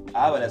example.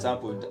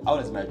 How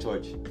is my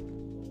church?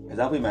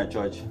 Example in my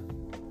church.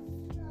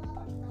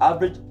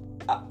 Average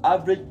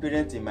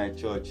parents in my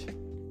church,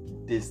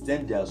 they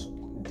send their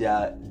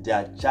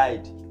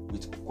child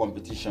with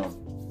competition.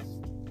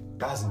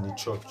 That's in the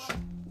church.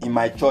 In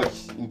my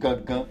church, in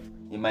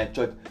my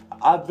church,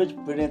 average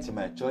parents in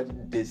my church,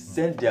 they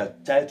send their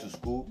child to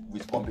school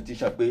with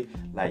competition. Pay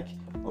like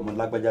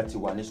Lagbaja ti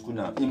wà ní school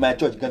now. In my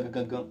church,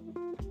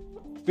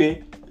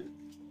 pay,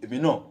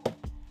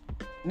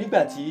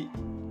 nígbà tí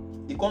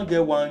you can't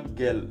get one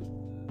girl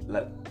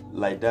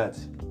like that,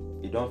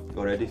 you don't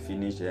already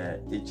finish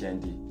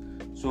HND.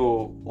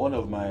 So one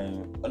of my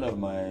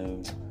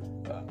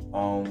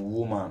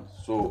woman,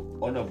 so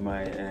one of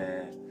my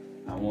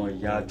àwọn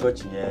ìyá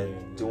church yẹn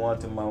tí wọ́n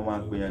ti máa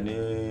pè yàn ní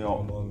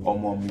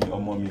ọmọ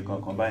mi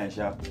kankan báyẹn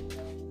ṣá,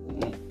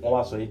 wọ́n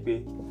wá sọ yìí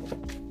pé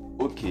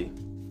okay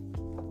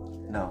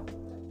now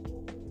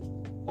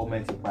ọmọ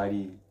ẹ ti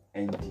parí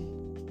ND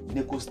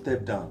ní kó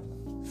step down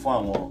fún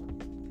àwọn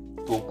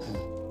tó kù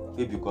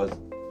pé because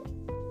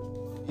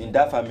in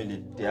that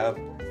family they have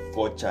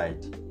 4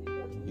 child,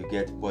 you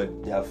get,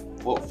 but their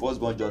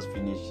firstborn just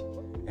finished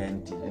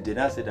and they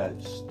now say that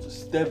to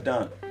step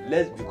down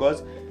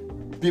because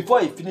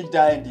before he finish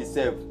that ND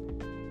self,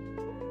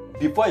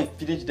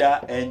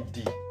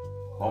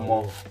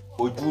 ọmọ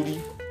ojúrí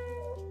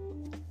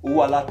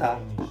owó aláta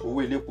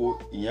owó elépo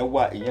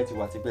ìyẹn ti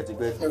wà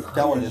tipẹ́tipẹ́.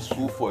 That one is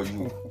school for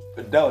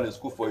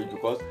you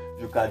because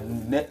you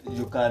can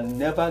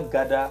never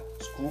gather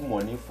school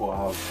money for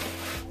house.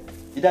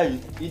 Either you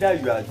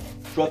are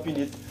dropping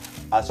it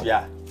as you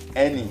are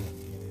earning,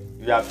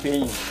 you are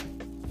paying.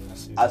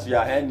 As you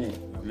are earning,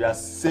 you are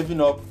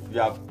saving up, you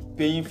are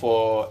paying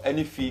for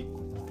any fee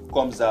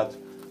comes out.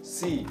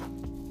 See,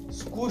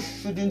 school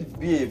shouldn't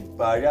be a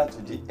barrier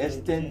to the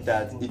extent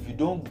that if you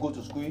don't go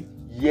to school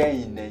here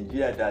in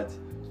Nigeria, that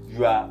you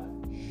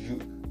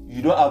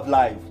don't have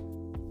life.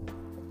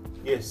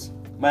 Yes.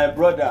 My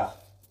brother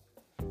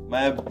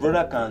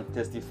can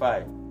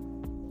testify.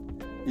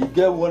 You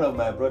get one of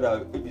my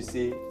brother, if you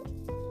say,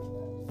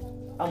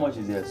 how much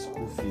is their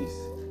school fees?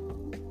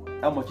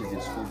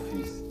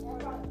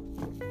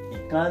 He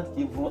can't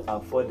even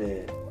afford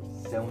the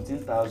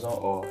 17,000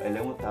 or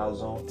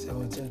 11,000.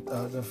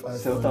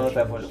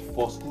 17,500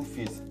 for school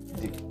fees.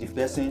 The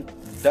person,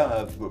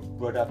 that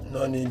brother,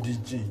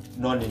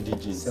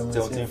 non-indigenous,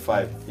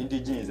 17,500.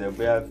 Indigenous is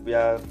where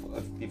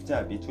 15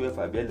 àbí 12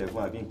 àbí 11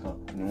 àbí nǹkan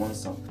ni wọ́n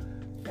san.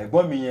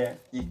 Ẹ̀gbọ́n mi yẹn,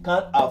 he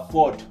can't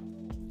afford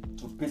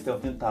to pay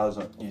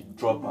 17,000. He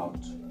drop out.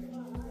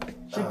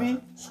 Should be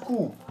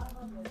school.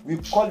 We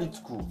call it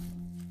school.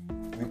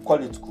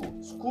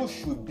 School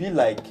should be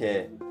like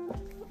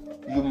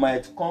you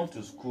might come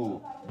to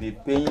school, be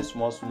paying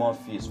small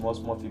fee,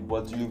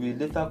 but you will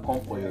later come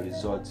for your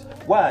result.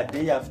 Why are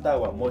they after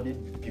our money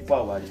before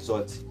our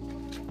result?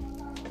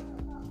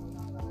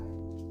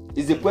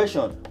 Is the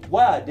question.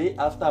 Why are they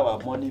after our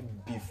money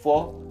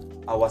before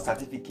our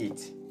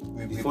certificate?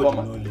 Before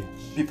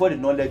the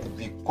knowledge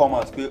will come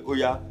out. Oh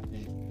yeah,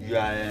 you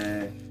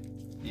are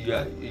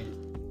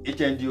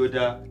HND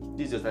order.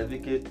 This is your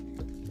certificate.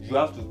 You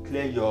have to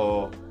clear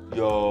your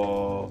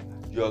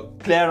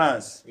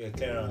clearance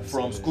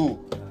from school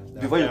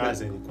before you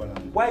pay.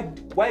 Why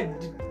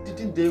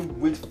didn't they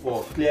wait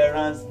for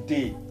clearance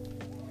day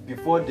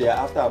before they are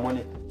after our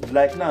money?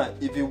 Like now,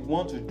 if you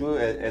want to do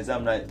an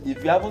exam now,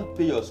 if you haven't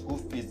paid your school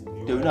fees,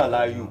 they will not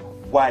allow you.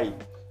 Why?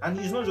 And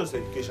it's not just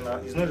educational,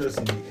 it's not just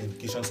in the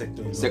education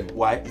sector.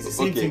 Why? It's the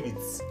same thing with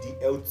the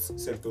health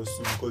sector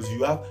too, because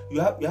you have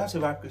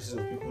several cases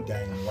of people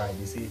dying. Why?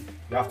 They say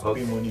you have to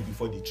pay money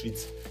before they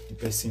treat the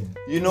person.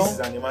 This is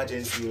an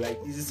emergency. Like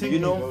it's the same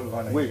thing all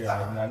over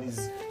Nigeria, and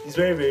it's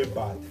very, very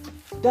bad.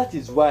 That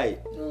is why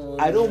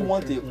I don't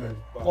want a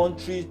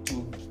country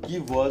to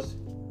give us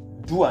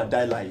do and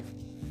die life.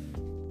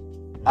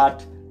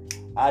 Let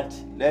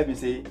me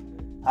say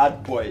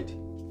hard boiled.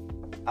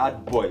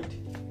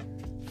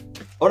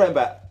 Alright,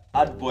 but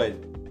hard boiled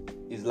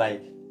is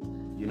like,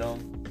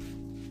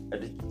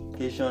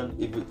 education.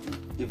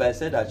 If I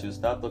said I should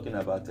start talking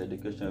about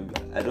education,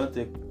 I don't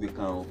think we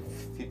can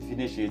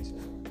finish it.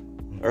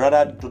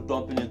 Rather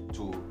dumping it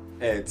to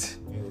earth.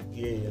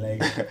 Yeah,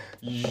 like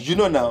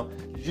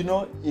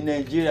in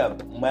Nigeria,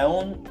 my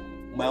own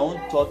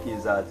talk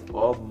is that,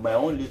 or my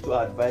own little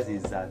advice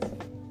is that,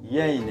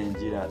 here in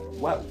Nigeria,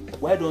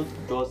 why don't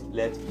just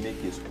let's make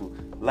a school?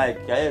 Like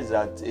I heard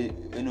that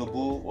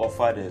Enugu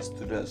offered a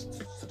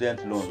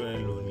student loan.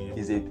 Student loan, yeah.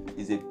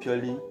 Is a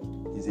purely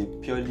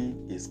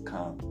a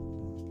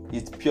scam.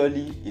 It's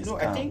purely a No,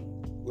 scam. I think,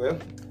 well,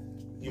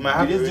 you might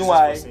have The a reason reason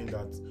why- for saying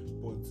that,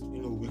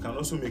 but we can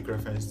also make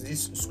reference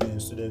this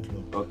student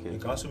loan. Okay. We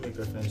can also make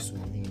reference to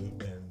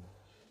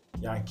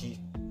Yankee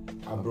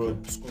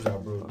abroad, schools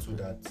abroad, so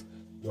that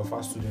you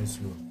offer students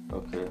loan.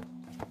 Okay.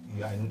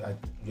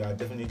 You are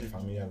definitely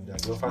familiar with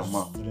that. You offer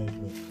Mama. student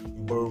loan.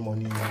 You borrow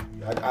money.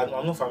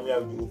 I'm not familiar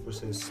with the whole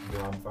process,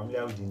 but I'm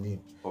familiar with the name.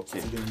 Okay.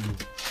 Student loan.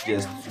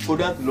 Yes,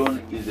 student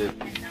loan is a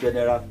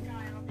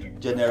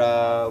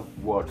general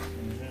word.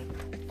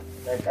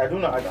 Like I don't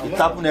know. It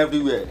happen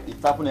everywhere.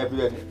 It happen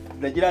everywhere.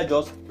 Nigeria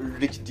just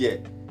reached there.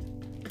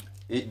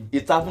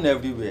 It happen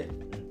everywhere.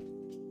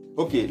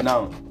 Okay,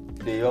 now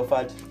they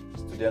offered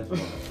student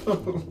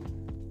loan.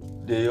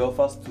 They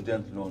offer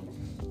student loan.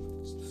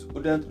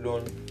 Student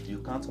loan, you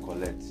can't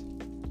collect,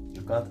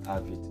 you can't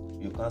have it,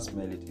 you can't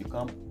smell it, you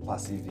can't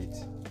perceive it.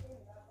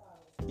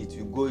 It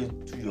will go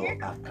into your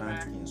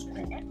account in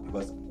school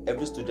because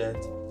every student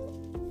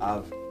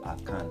have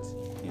account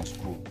in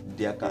school.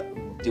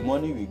 The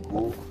money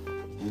will go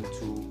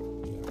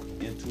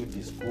into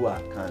the school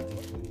account.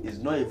 It's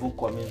not even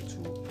coming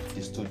to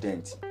the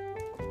student.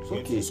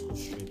 Okay,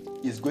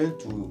 it's going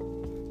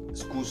to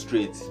school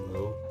straight.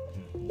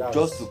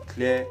 Just to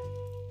clear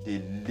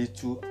the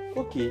little.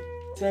 Okay,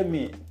 tell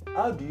me,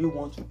 how do you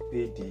want to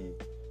pay the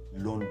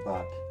loan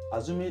back?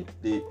 Assuming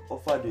they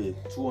offered you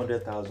a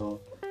 200,000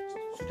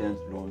 student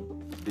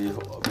loan,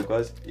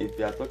 because if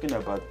you are talking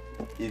about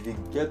if you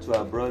get to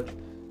abroad,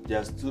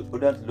 their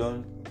student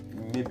loan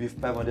maybe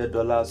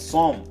 $500,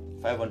 some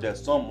 500,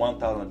 some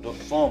 1,000,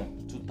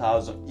 some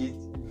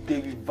 2,000. They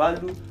will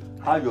value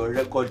how your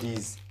record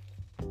is.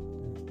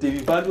 They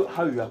will value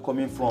how you are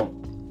coming from,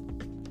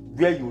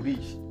 where you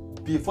reach.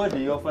 Before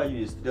they offer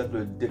you a student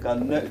loan,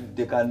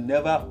 they can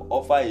never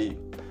offer a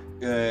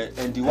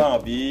ND1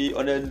 or be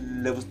other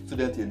level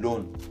student a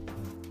loan.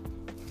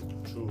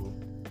 True.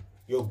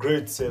 Your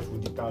grade self will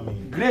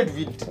determine. Grade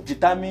will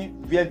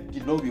determine where the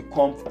loan will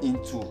come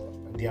into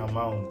The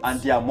amount.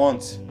 and the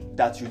amount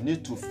that you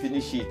need to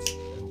finish it.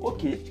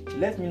 Okay,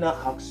 let me now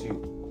ask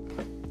you,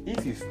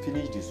 if you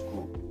finish the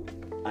school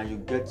and you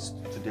get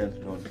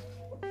student loan,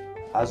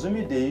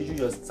 assuming they issue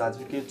your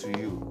certificate to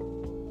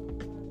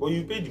you, but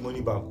you pay the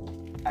money back.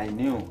 I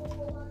knew.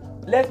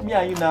 Let me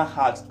and you now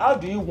ask, how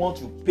do you want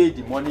to pay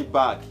the money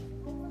back?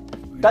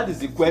 That is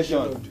the question.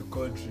 Of the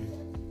country.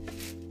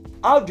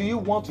 How do you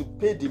want to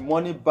pay the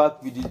money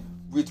back with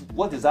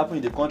what is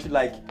happening in the country?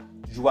 Like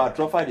you are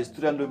offered a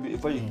student loan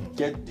before you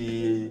get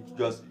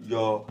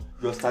your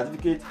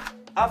certificate.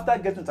 After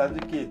getting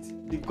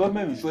certificate, the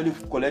government will surely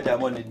collect their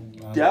money.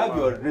 They have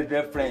your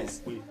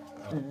reference.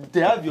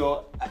 They have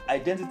your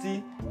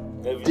identity.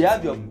 They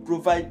have your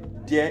profile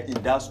there in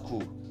that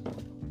school.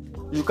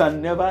 You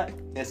can never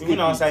escape Even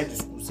outside it. the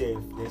school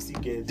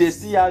self, They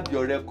still have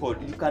your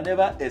record. You can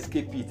never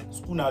escape it.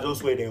 school now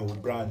just where they will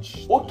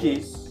branch. Okay,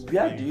 Just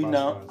where very do you fast,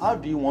 now? fast. How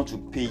do you want to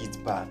pay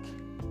it back?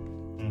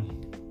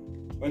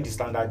 When the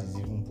standard is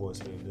even poor.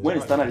 So When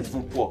the standard is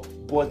even poor.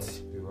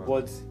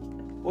 But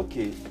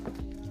okay,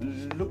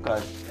 look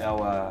at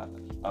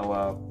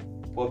our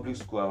public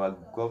school, our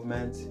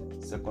government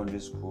secondary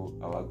school,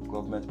 our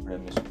government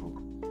primary school.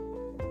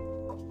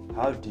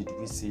 How did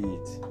we see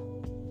it?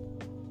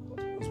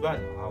 it's bad.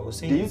 I was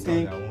saying. Do you it's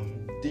think? not their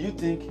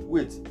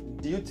own-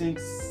 Do you think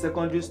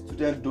secondary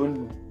students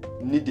don't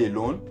need a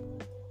loan?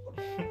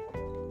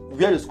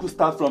 Where the school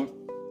starts from?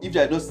 If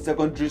there is no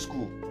secondary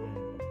school,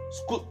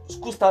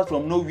 school starts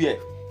from nowhere.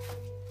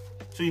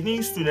 So you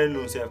think student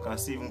loans self can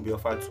still even be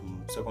offered to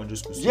secondary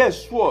school?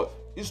 Yes, sure,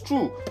 it's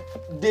true.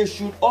 They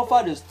should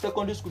offer the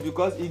secondary school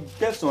because it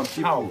gets some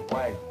people. How?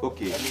 Why?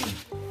 Okay. I mean,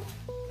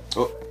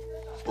 Oh,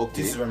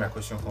 okay. this is where my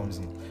question comes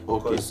in.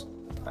 Okay. Because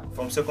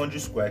from secondary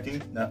school, I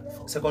think now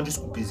secondary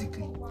school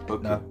basically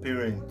Okay. now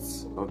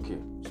parents Okay.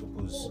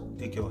 suppose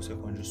take care of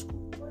secondary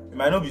school. It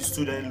might not be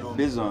student loan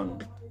Based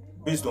on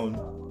based on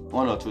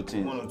one or two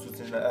things. one or two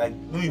things. Like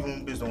not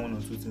even based on one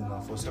or two things now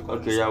for secondary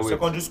Okay, yeah, school. wait.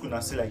 Secondary school now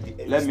still like the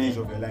early Let me-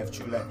 stage of your life.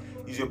 True, like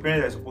is your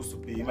parents are supposed to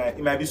pay. It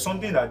might be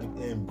something that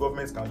the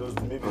government can just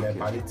do, maybe like Okay.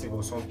 palliative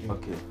or something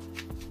Okay.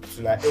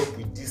 to like help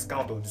with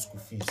discount of the school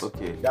fees.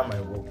 Okay. That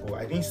might work. But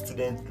I think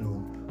student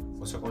loan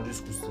for secondary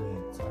school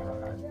students,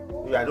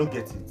 I don't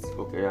get it.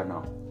 Okay. Yeah.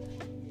 Now,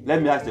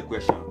 let me ask the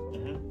question: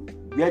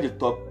 Where did the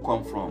talk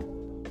come from?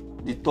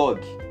 The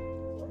thug,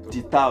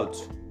 the tout.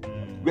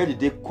 Where did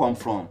they come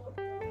from?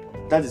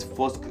 That is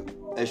first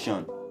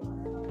question.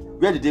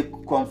 Where did they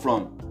come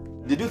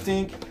from? Did you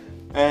think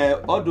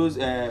all those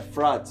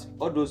frats,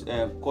 all those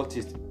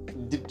cultists,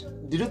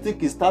 did you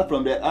think it start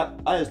from the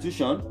high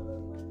institution?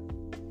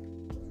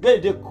 Where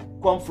did they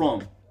come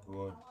from?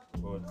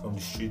 God, from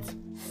the street.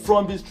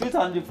 From the street,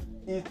 and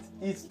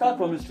it start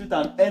from the street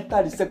and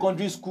enter the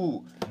secondary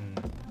school.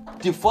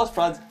 The first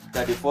frat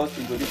that they first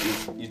introduced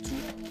is Itu.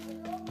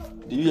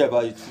 Did you hear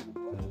about Itu?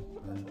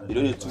 You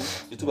don't need to.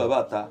 Itu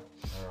Babata.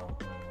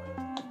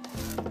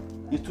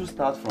 Itu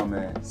start from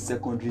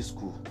secondary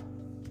school.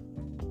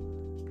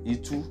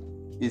 Itu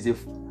is a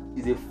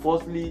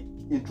falsely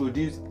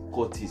introduced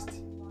cultist.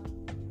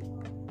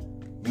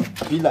 You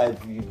be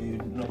like you be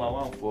number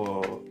one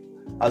for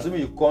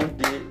assuming you come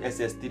the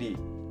SS3.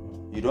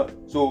 You don't.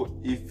 So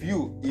if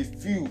you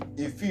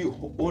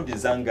own the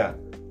Zanga,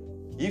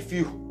 if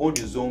you own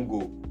the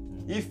Zongo,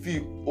 if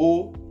you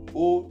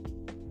own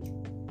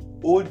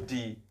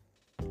the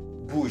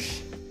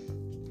Bush,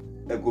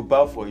 I go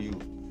bow for you.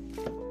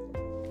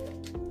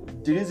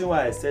 The reason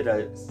why I said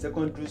that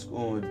secondary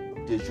school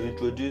they should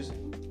introduce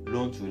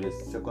loan to the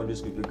secondary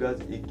school because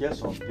it gets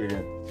some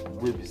parents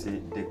who be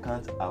say they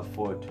can't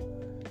afford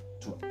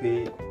to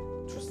pay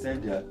to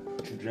send their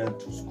children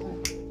to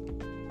school.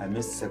 I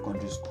mean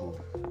secondary school.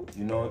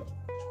 You know,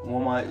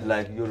 Mama,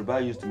 like Yoruba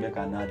used to make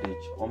an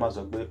adage. Mama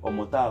sọ pé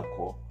ọmọ tá a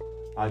kọ́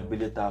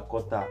agbélé tá a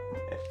kọ́ tà.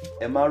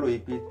 Ẹ má rò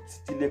pé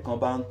tílé kan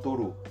bá ń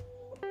tòrò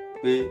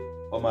pé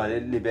ọmọ àlè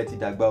lè bẹ́ẹ̀ ti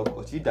dàgbà o,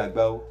 kò tí ì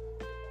dàgbà o.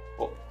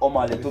 Ọmọ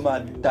àlè tó máa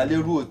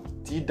dalérú ò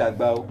tí ì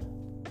dàgbà o.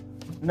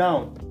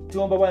 Now, tí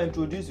wọ́n bá wá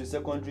introduce to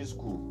secondary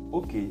school,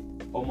 okay,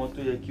 ọmọ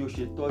tó yẹ kí ó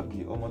ṣe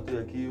tọ́ọ̀gì, ọmọ tó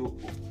yẹ kí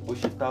ó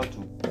ṣe táàtù,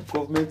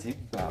 government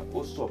gbà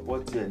ó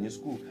support ẹ̀ ní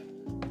school.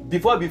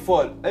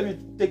 Before, let me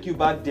take you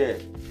back there.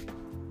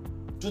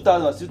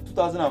 2006,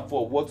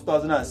 2004, what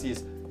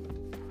 2006,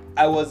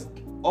 I was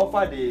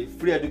offered a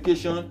free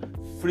education,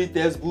 free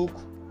textbook,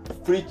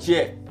 free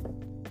chair.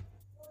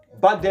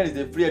 Back then, it's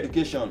a free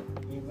education.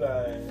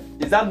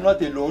 Is that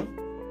not a loan?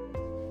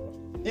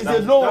 It's a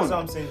loan. That's what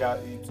I'm saying, that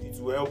it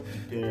will help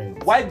the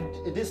parents. Why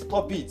did they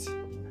stop it?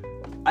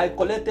 I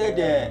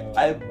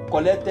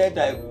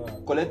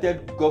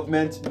collected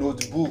government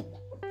notebook.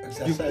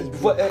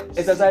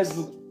 Exercise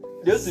book.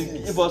 They used to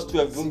give us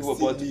 12 book,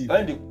 but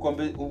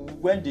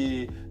when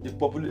the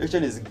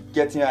population is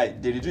getting high,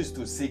 they reduce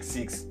to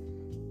 6.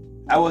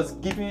 I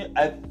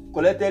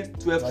collected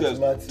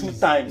 12 two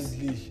times.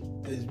 English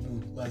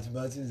textbook,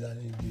 mathematics and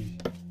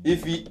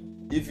English.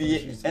 If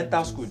we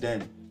enter school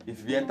then,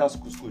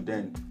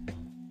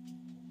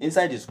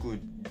 inside the school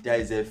there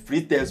is a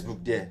free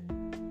textbook there.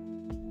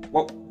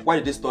 Why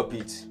did they stop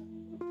it?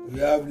 We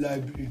have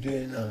library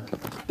there now.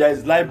 There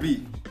is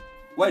library.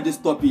 Why did they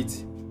stop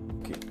it?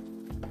 Okay.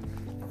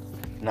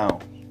 Now,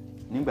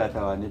 nígbà tá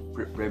a wà ní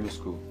primary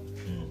school,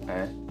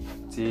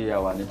 tí a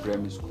wà ní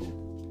primary school,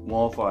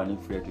 wọ́n fún wa ní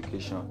free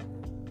education.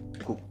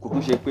 Kò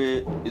ṣe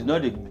pé it's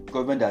not the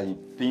government that is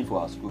paying for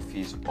our school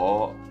fees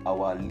or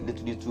our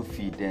little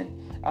fee then.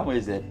 How much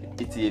is the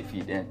ETA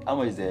fee then? How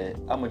much is the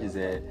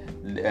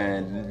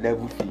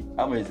level fee?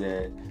 How much is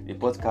the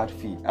report card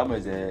fee? How much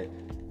is the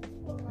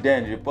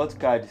then report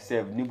card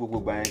itself ní gbogbo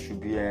gbà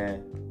should be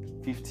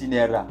 15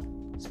 naira.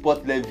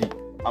 Sport levy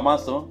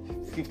amasan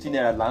 15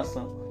 naira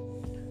lansan.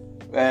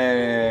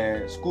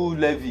 School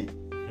levy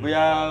we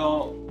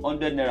are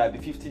 100 naira be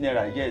 50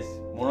 naira. Yes,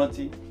 mo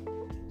rántí.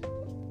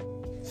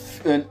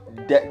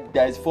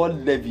 There is 4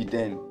 levy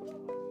then.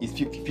 It's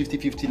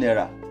 50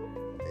 naira.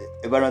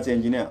 Environmental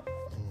engineer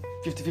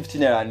 50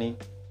 naira ni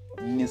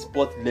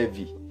sport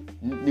levy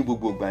ní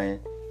gbogbo gbà yẹn.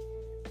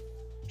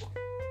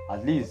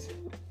 At least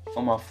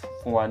wọ́n máa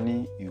fún wa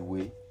ní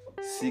ìwé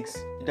 6,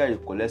 either you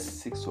collect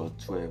 6 or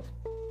 12.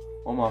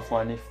 Wọ́n máa fún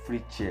wa ní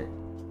free chair.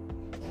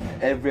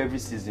 Every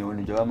season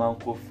oníjọba máa ń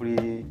kó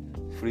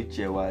free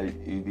chair wa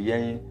ìbí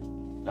yẹn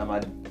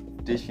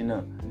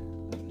Lamadesina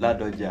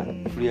Ládọjà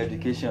free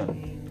education.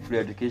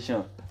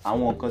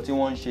 Àwọn nǹkan tí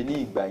wọ́n ń ṣe ní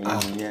ìgbà yẹn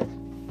nìyẹn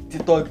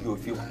títọ́jú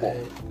òfin pọ̀.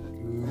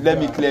 Let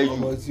me clear you.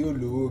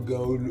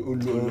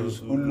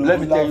 Let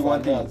me tell you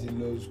one thing.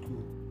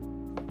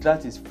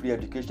 That is free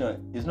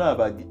education. It's not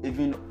about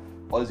giving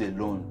us a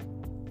loan.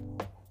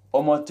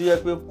 Ọmọ tí yẹ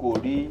pé kò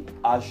rí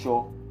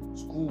aṣọ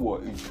school wọ̀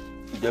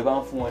ìjọba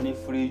ń fún wọn ní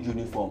free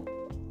uniform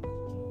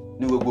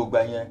ní gbogbo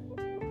gbà yẹn.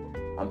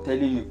 I'm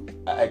telling you,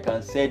 I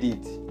can say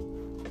it.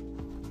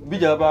 Bí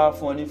ìjọba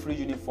fún wọn ní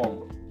free uniform,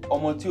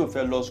 ọmọ tí ò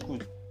fẹ́ lọ school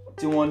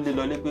tí wọ́n lé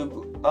lọ lé pé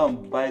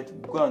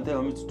go and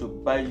tell me to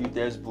buy you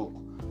textbook.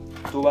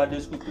 Tó wá dé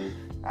school pé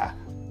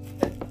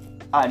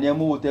ní ẹ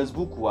mú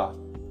textbook wá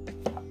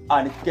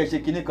ní kẹ́ ṣe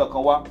kinní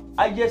kankan wá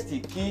highest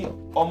kí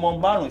ọmọ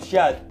 5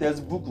 share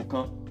textbook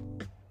kan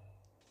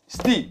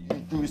still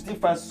you will still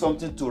find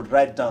something to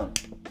write down.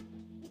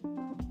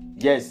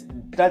 Yes,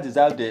 that is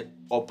how they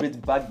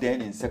operate back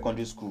then in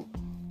secondary school.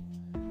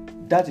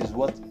 That is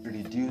what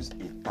reduced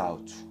a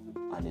tout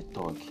and a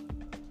thug.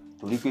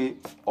 Torí pé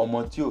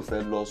ọmọ tí ò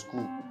fẹ́ lọ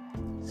school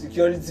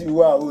security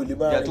wà ó lè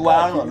máa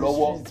ràn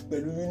lọ́wọ́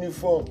pẹ̀lú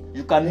uniform.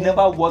 You can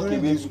never walk away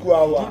during the school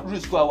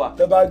hour.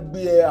 Tó bá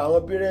gbé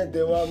àwọn parent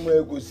ẹ wá mú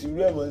ẹ kò sí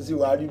irú ẹ̀ mọ́ sí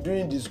wàá rí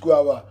during the school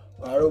hour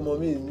wàá rọ ọmọ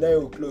mi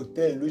 9 o'clock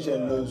 10 ló ṣe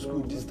lọ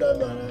school this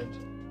time around.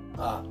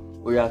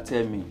 Oya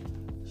tell me,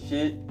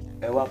 ṣé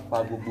ẹ wá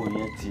pa gbogbo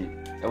yẹn tí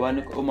ẹ wá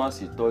ní kó má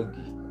sì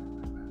tọ́gì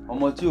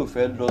ọmọ tí ò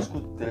fẹ́ lọ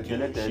school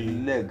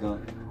tẹ́lẹ̀ gan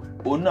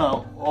òun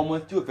náà ọmọ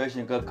tí ò fẹ́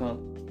ṣe nǹkan kan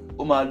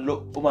ó máa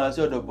lọ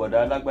sí ọ̀dọ̀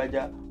bọ̀dá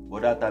alágbájá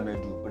bọ̀dá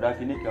tàmẹ̀dù bọ̀dá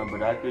kìnnìkan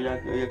bọ̀dá kéyà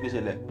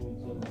ṣẹlẹ̀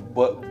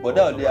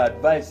bọ̀dá ò lè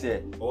advice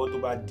ẹ̀ ọwọ́ tó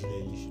bá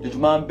dilẹ̀ yìí lójú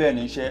máa ń bẹ̀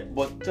níṣẹ́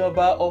but tí wọ́n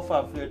bá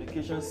offer free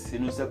education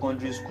sínú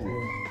secondary school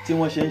tí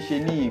wọ́n ṣe ń ṣe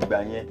ní ìgbà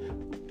yẹn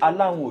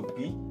aláwọn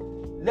òbí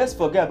let's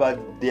forget about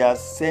they are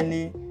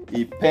selling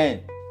a pen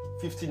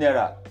 50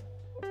 naira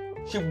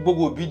ṣé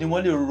gbogbo òbí ni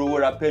wọ́n lè rówó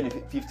ra pen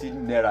 50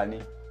 naira ni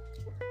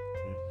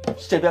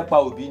ṣe fẹ́ pa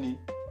òbí ni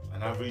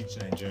an average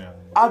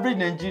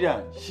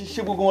Nigerian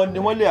ṣe gbogbo wọn ni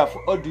wọ́n lè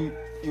afford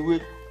ìwé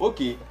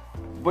okay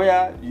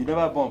bóyá you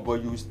never born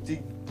but you still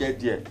get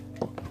there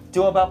tí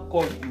wọ́n bá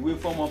kọ ìwé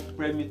fọ́mọ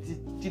primary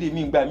tí lè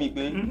mí gbà mí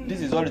pé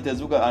this is all the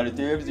textbook and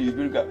the everything you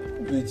bring.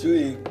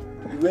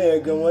 ìwé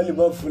yẹn gan wọ́n lè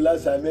mọ̀ fún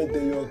lásàmẹ́tì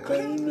ẹ̀yọ kan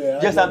nínú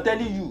ẹ̀. Yes, I'm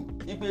telling you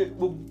ipe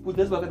gbogbo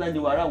textbook akẹ́tà ní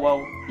wàrà wa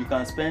you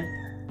can spend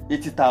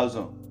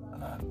 80,000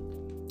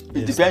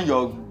 it depends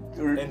your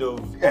end of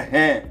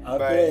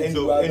end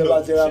of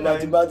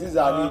mathematics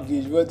and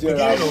English wọ́n ti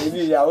rà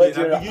ní ìyàwó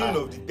ti rà.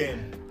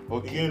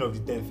 Beginning of the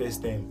term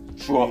first term.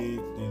 Sure.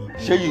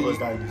 Shey you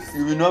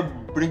will not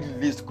bring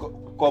list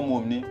come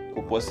home ni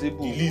ko possible.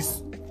 The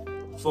list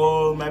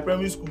for my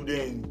primary school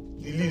then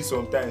the list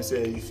sometimes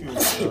if you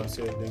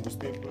say dem go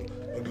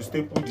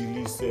staple the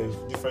list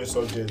different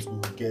subjects go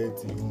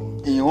get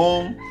in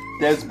home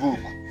textbook.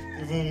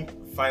 Even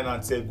fine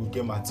art go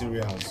get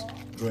materials,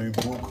 drawing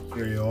book,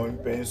 crayon,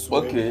 pencil,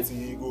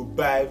 everything you go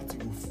buy everything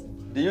go full.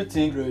 Do you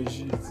think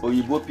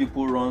Oyibo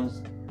people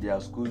runs their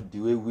school the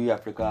way we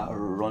Africa are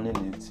running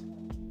it?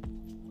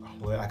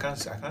 Well, I can't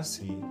say.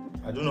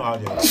 I don't know how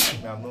they are.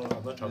 I'm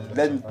not traveling.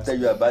 Let me tell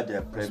you about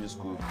their primary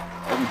school.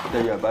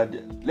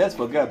 Let's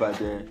forget about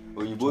the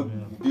Oyibo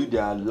build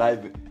their life.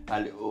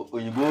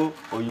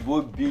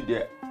 Oyibo build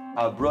their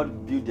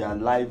abroad build their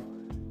life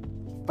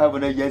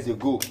 500 years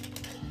ago.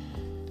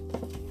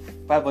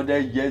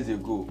 500 years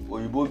ago,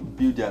 Oyibo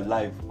build their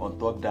life on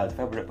top that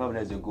 500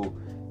 years ago.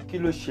 Kí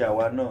ló ṣe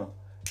àwa náà?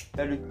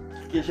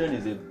 Education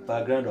is a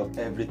background of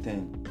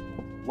everything.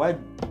 Why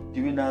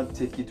do we now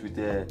take it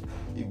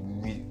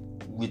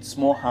with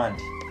small hand?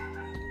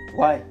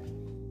 Why?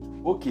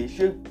 Okay,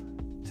 ṣé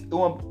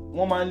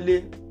wọ́n máa ń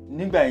lé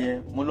nígbà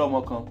yẹn mo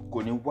lọ́mọ kan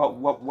kò ní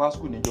wá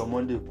school níjọ́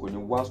Monday, kò ní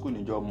wá school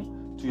níjọ́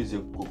Tuesday,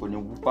 kò ní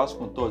wá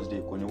school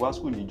Thursday, kò ní wá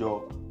school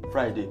níjọ́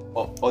Friday.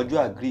 Ọjọ́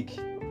agric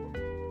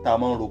tá a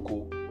máa ń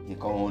roko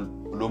nìkan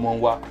ló máa ń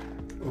wá.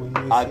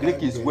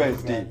 Agric is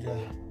Wednesday.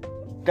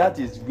 That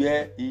is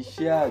where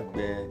iṣẹ́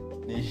àgbẹ̀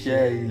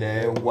níṣẹ́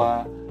ilẹ̀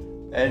wa.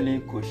 Ẹni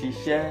kò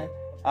ṣiṣẹ́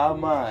a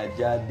máa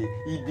jáde.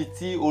 Ibi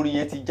tí orin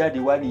yẹn ti jáde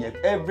wá nìyẹn.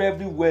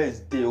 Every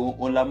Wednesday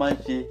òun la máa ń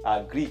ṣe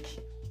agric.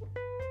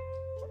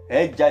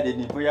 Ẹ jáde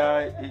ní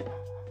bóyá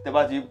tẹ́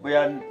bá ti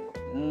bóyá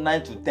 9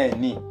 to 10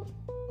 ní.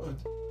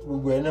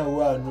 Gbogbo ẹ̀ náà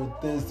wà nù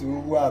test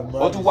wà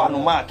mark. Ó tún wà nù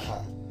mark.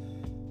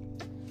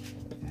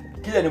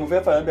 Kí lẹ́ni mo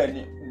fẹ́ fà níbẹ̀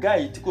ni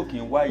guy tí kò kì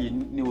í wáyé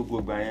ní gbogbo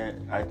ìgbà yẹn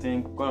I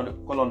think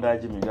kọ́lọ́ndà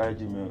Jimmy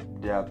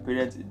their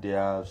parents they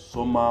are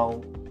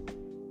somehow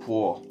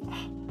poor.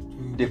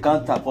 They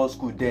can't afford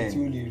school then. Tí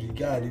o lè rí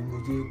gáàrí mo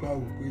tó ipá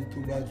wò pé tó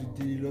bá tún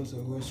dé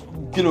lọ́sọ̀rọ̀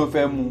school. Kí ló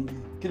fẹ́ mu?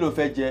 Kí ló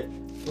fẹ́ jẹ?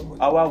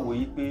 A wá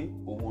wòye pé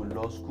òun ò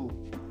lọ school.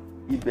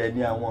 Ibẹ̀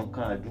ni àwọn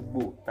nǹkan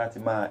àdúgbò láti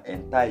máa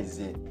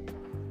entice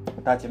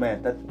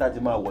láti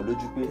máa wọ̀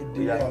lójú pé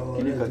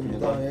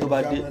kìnìkan tó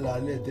bá dé.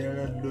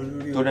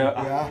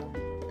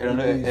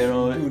 Ẹran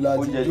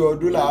oúnjẹ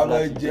ọdún làwọn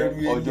máa jẹ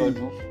ọjọ́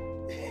ọdún.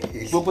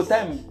 Gbogbo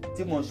táìmù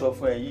tí mo sọ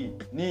fún ẹ yìí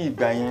ní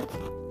ìgbà yẹn.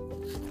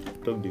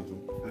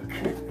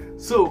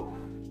 So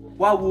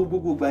wá wo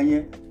gbogbo ìgbà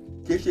yẹn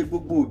kì í ṣe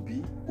gbogbo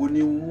òbí o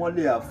ní wọ́n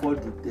lè afford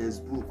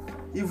textbook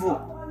even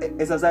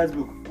exercise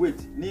book wait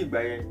ní ìgbà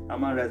yẹn a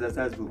máa ra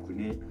exercise book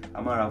ní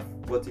a máa ra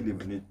 40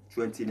 leaf ní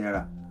 20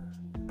 naira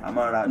a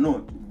máa ra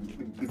no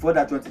before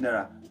that 20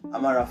 naira a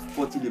máa ra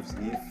 40 leaves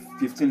ní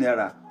 15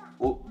 naira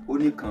ó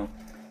ní kan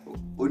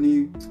ó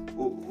ní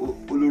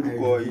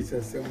olórúkọ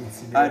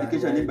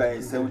education nígbà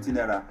yẹn 70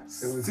 naira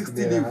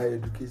 60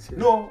 leaves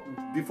no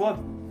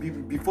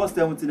before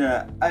 70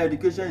 naira higher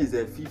education is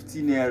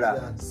 50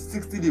 naira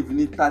 60 leaves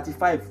ní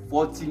 35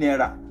 40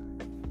 naira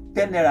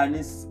 10 naira ní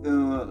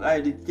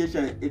higher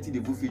education 80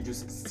 leaves fi ju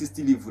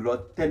 60 leaves lọ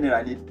 10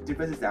 naira ní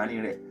differences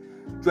àárín rẹ̀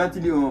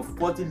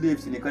 40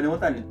 leaves nìkan ni wọ́n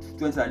tà ní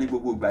 20 naira ní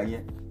gbogbo ìgbà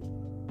yẹn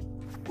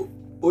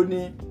ó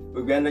ní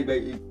ògbà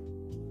ẹlẹgbẹ́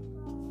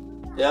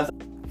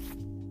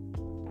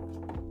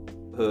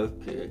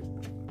okay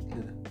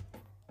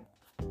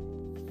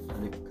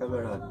ní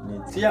kámẹ́rà ní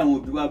tí àwọn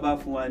òbí wa bá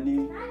fún wa ní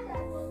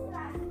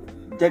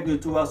jẹ́gbẹ́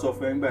tó wá sọ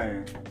fún ẹ nígbà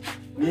yẹn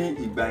ní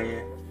ìgbà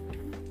yẹn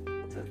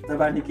tẹ́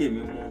bá ní kí èmi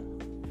mú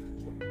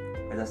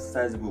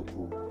exercise book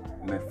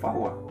mẹ́fà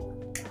wá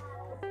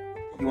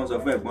kí wọ́n sọ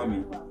fún ẹ̀gbọ́n mi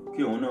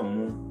kí òun náà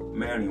mú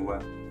mẹ́rin wá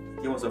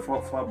kí wọ́n sọ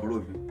fún àbúrò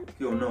mi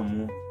kí òun náà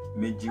mú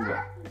méjì wá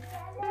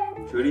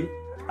sórí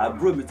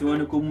àbúrò mi tí wọ́n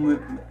ní kó mú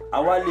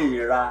àwa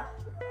lè ra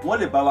wọ́n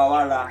lè bá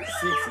wa ra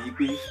 6 yìí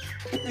pé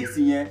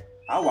èsì yẹn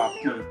á wà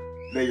kún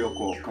lẹ́yọ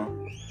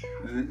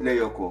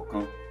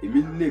kọ̀ọ̀kan èmi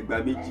lè gba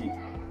méjì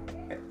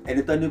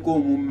ẹni tán ní kó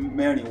mú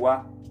mẹ́rin wá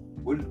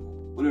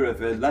ó lè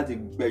rẹ̀fẹ̀ láti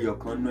gbẹyọ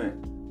kan náà ẹ̀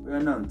bóyá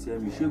náà ti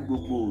ẹ̀mí ṣé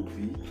gbogbo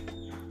òbí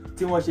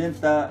tí wọ́n ṣe ń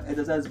ta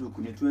exercise book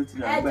ní 20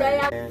 naira nígbà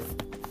yẹn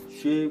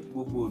ṣé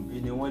gbogbo òbí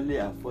ni wọ́n lè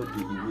afford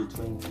ìwé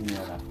 20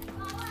 naira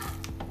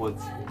but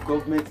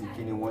government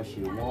kí ni wọ́n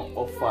ṣe wọ́n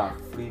offer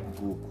free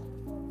book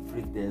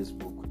free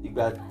textbook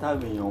ìgbà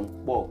táwọn èèyàn ń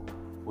pọ̀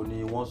ó ní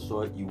wọ́n sọ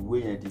ìwé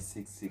yẹn di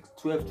 6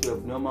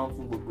 12 ni wọ́n máa ń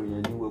fún gbogbo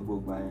yẹn ní gbogbo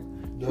ìgbà yẹn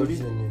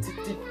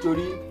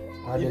torí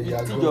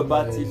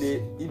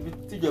ibi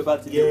tíjọba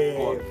ti lè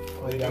kọ́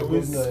ọ̀yà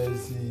gómìnà ẹ̀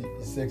sí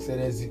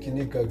ìsẹ̀kẹ̀rẹ̀sì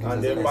kìíní kan kìíní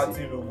and then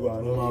party logo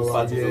and all ọmọ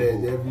party àwọn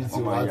logo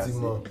everything wà á ti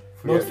mọ̀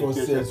not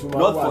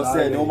for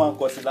sale ni wọ́n máa ń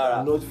kọ sí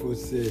lára not for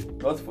sale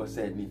not for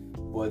sale ni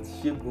but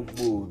ṣé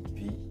gbogbo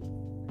òbí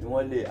ni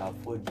wọ́n lè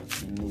afford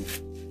ìkíní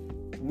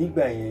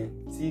nígbà yẹn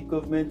tí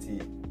gọ́fìmẹ̀ntì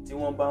tí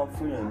wọ́n bá ń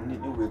fúnyàn ní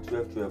ìwé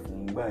 12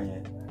 nígbà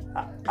yẹn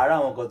ara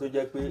àwọn kan tó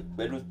jẹ́ pé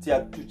pẹ̀lú tí a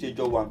tún ṣe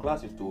jọ wà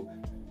kíláàsì tó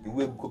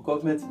ìwé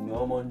gọ́fìmẹ̀ntì ni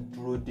wọ́n máa ń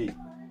dúró dè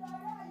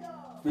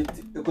pé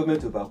tí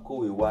gọ́fìmẹ̀ntì ò bá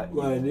kówé wá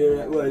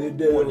wọ́n ní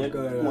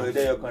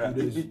dẹ́yọ̀ kan rà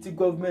ibi tí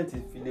gọ́fìmẹ̀ntì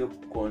fi lè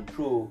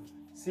control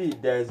see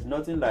there is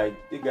nothing like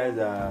you guys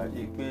are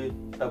pé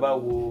tá bá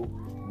wo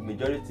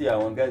majority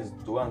àwọn guys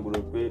tó wà ń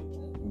gbọ́dọ̀ pé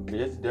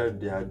majority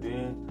they are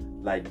doing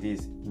like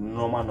this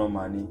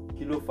normal ni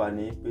kí ló fà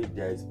ní pé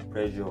there is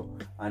pressure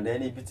and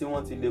then ibi tí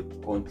wọ́n ti lè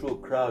control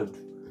crowd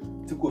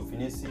tí kò fi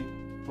ní sí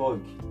bug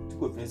tí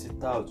kò fi ní sí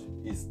tout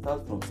it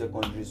start from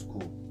secondary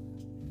school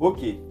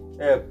okay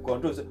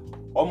control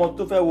ọmọ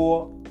tó fẹ́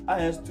wọ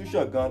high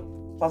institution gan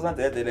personal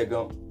tẹ́lẹ̀tẹ́lẹ̀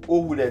gan ó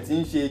wulẹ̀ tí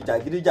ń ṣe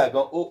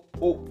jàgídíjàgan ó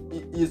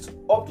is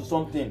up to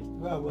something.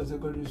 wọ́n àwọn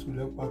secondary school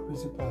ẹ̀ pa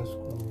principal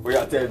school.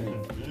 oya tell me.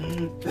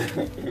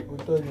 ó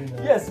tọ́ ni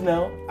na. Yes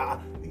now.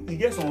 E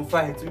get some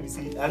fight wey be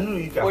say I no know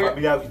if you are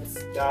familiar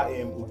with that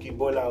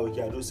Okebola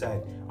Okeado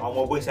side àwọn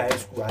ọmọ boys high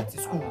school àti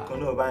school kan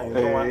náà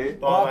báyìí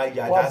tó wọ́n máa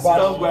yàda sí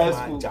Songo high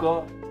school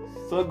kan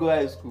Songo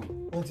high school.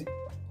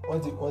 wọ́n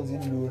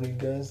ti lo orin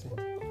gẹ́nsì.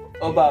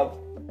 Oba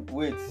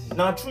wait.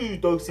 na true you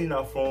talk say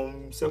na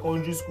from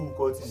secondary school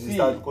court is the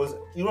start because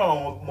irú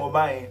àwọn ọmọ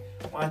báyìí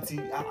wọ́n ti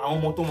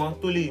àwọn ọmọ tó máa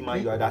tó lè máa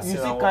yàda sí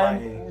àwọn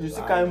báyìí. you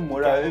see kind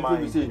moral wey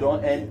be say you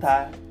don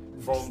enter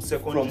from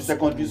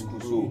secondary school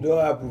so e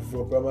don happen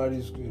from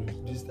primary school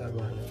this time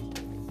around.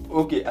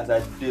 Okay as I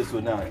dey so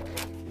now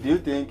do you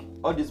think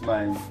all this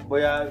my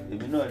bóyá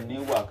èmi náà ní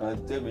ìwà kan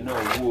tèmi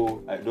náà wò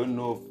I don't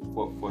know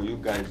for you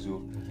guys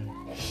o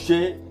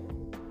ṣé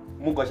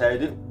mo kàn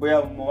ṣàyẹ̀dé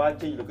bóyá mo wá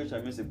change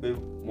location mi sí pé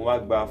mo wá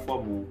gba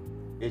fọ́ọ̀mù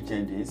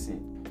HND nsìn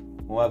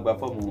mo wá gba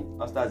fọ́ọ̀mù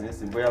masters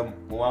nsìn bóyá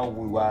mo wá ń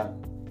wu ìwà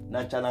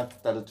national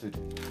attitude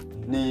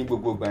ní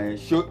gbogbo ìgbà yẹn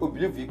ṣé o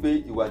believe pé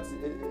ìwà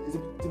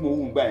tí mo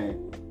wù gbà yẹn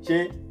ṣé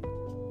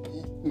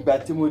ìgbà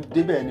tí mo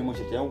débẹ̀ ni mo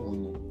ṣẹ̀ṣẹ̀ ń wù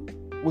ni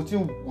mo ti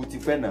ń wù ti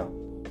fẹ́ náà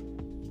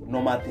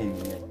normal thing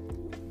nìyẹn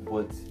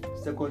but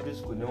secondary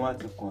school ni wọ́n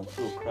ti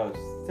control crowd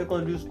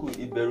secondary school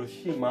ìbẹ̀rù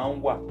ṣì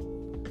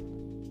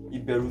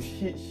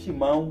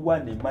máa ń wà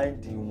ní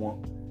mind wọn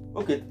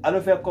ok a ló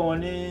fẹ́ kọ́ wọn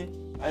ní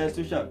higher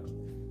institution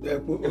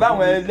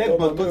ìbáwọn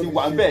ẹlẹ́gbọ̀n tó ti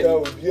wà ń bẹ̀ ni.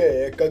 òbí ẹ̀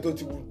ẹ̀ka tó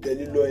ti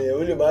tẹ̀lé lọ yẹn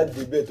ó lè má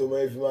dé bẹ́ẹ̀ tó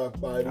máa fi máa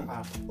parí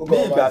ó ní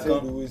ìgbà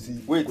kan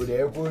wait kò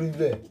dẹ̀ kó rí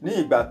bẹ́ẹ̀. ní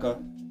ìgbà kan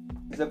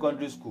ní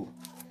secondary school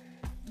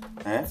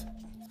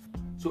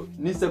so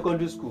ní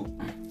secondary school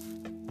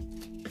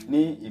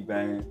ní ìgbà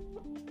yẹn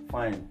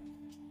fine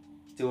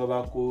tí wọ́n bá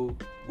kó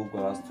gbogbo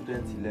àwọn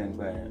student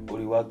lẹ́ǹgbà yẹn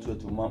orí wa tó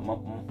ètò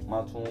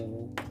máa tún wú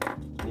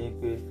ní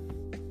pé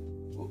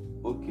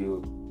ok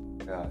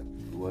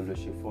ìwọ ló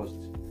ṣe first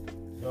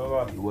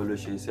ìwọ ló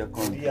ṣe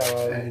second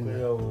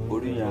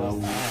orí yẹn á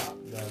wú.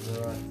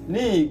 ní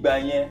ìgbà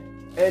yẹn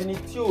ẹni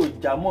tí ò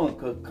jámọ́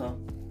nǹkan kan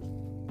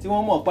tí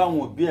wọ́n mọ̀ pé àwọn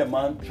òbí ẹ̀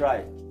máa ń try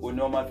òní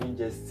wọ́n máa fi ń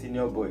jẹ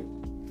senior boy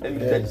let me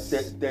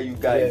tell you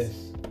guys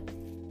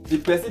the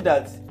person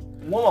that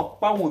wọ́n mọ̀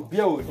pé àwọn òbí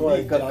ẹ̀ ò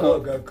ní kankan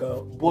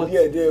but wọ́n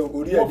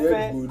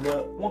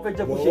fẹ́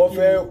jẹ́ kó ṣe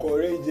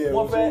kí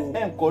wọ́n fẹ́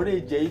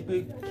encourage yìí pé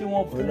kí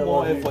wọ́n fún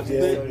wọn effort pé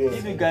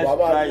if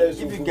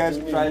you guys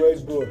try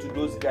to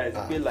those guys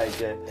pé like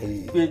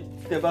pé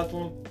tẹ́ bá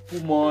tún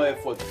put more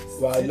effort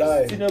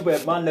senior boy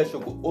máa ń lẹ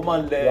ṣòkò ó máa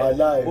ń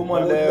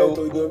lẹ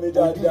ojú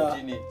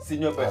ni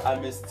senior boy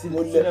I'm a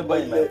senior boy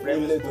in my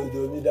primary school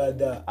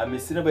I'm a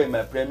senior boy in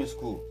my primary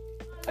school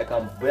I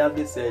can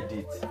barely say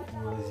it.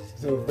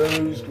 So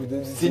primary school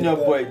dem ti senior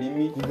boy ni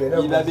mi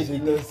ìlàbẹ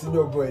kìíní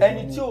senior boy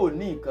ẹni tí ò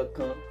ní nǹkan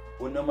kan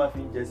oná máa fi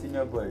ń jẹ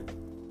senior boy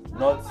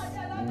not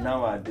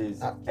nowadays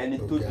ẹni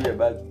tó di ẹ̀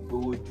bá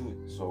gbowó jù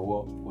sọ̀wọ́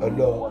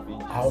oná wọn fi ń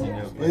jẹ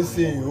senior boy.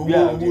 nsìn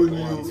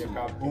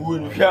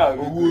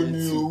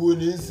owó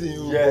ní nsìn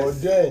o but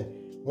then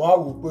wọ́n á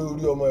wò pé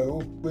orí ọmọ ẹ̀ ó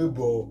pé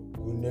bọ̀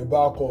kò ní bá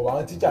kọ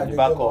àwọn tíjà ní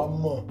bẹ́ẹ̀ máa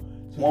mọ̀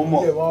wọ́n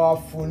mọ̀ wọ́n wá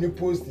fún ní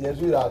post yẹn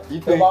so that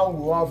tó bá ń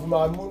wò wọ́n á fi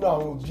máa múnú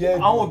àwọn òbí ẹ̀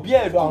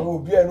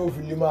náà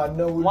fi lè máa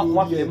náwó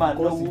lórí ẹ̀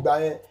kó sì gbá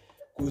yẹn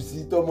kò sí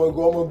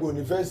tọmọgbọ́n ò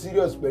ní fẹ́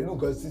serious pẹ̀lú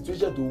nǹkan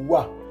situation tó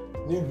wà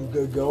nílùú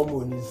gangan ọmọ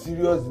ò ní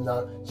serious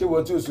náà ṣé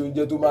wọ́n tí ò sí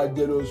oúnjẹ tó máa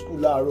jẹ lọ school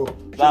láàárọ̀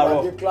ṣé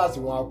wọ́n dé kíláàsì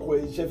wọn akọ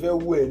iṣẹ́ fẹ́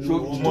wọ ẹ̀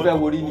lóru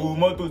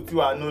mọ́tò tí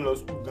wàá ná lọ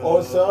school gan.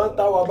 ọ̀sán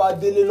táwa bá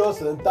délé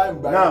lọ́sàn-án táìmù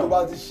gbàgbé tó bá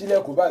ti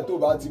sílẹ̀kùn báyìí tó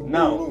bá ti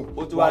gbóòórùn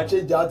wà á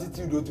ṣèjà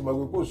títí ìdó ti mọ̀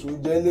pé kò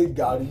sóúnjẹ lé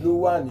gàrí ló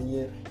wà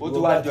nìyẹn. ó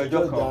tún wá di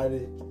ọjọ́ kan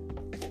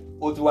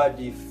ó tún wá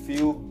di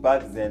few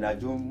back then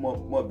àjọ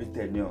mọ̀ bí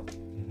tẹ̀lé ọ̀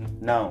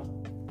now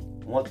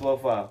wọ́n tún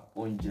offer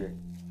oúnjẹ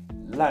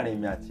láàrin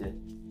mi àti ẹ̀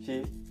ṣé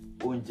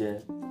oúnjẹ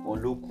wọn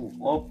ló kù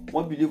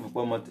wọ́n believe pé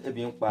ọmọ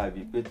ẹbí ń pa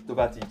àbí pé tó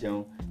bá ti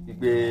jẹun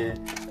pé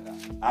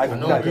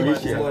àgbàgbé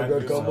ṣe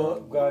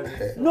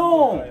no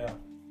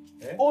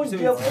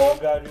oúnjẹ kọ́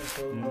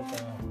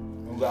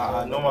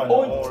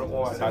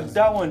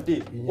that one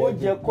day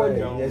oúnjẹ kọ́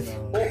ni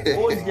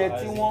oúnjẹ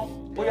tí wọ́n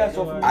ó yà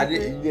sọ fún mi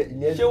pé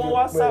ṣé wọ́n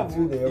wá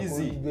sáàbù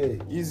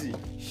easy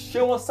ṣé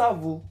wọ́n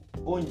sáàbù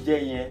oúnjẹ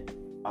yẹn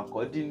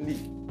accordingly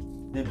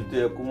débi tó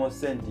yẹ kó wọ́n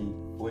sẹ́ndì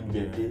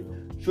oúnjẹ dé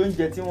ṣé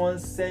oúnjẹ tí wọ́n ń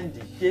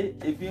sẹ́ndì ṣé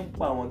ebi ń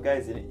pa àwọn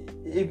guys ni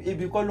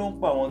ebi kọ́ ló ń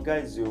pa àwọn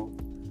guys o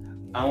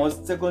àwọn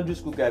secondary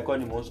school guy kọ́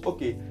ni mo ń sọ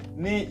ok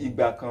ní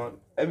ìgbà kan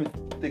let me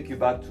take you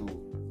back to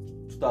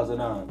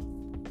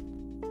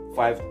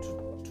 2005 to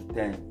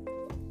 10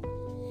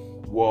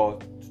 wọ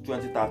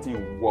 2013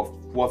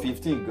 wọ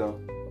 15 gan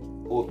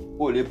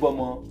o lè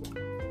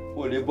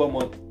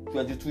bọ́mọ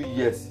 22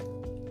 years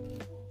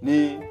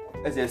ní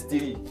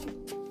SS3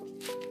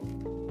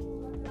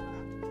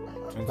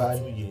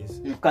 22 years.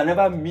 You can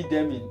never meet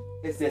them in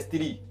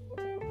SS3.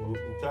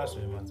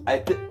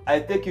 I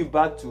take you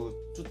back to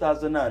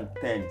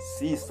 2010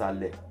 sí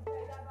ìsàlẹ̀.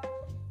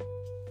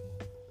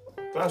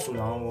 Class wo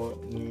làwọn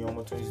ní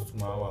ọmọ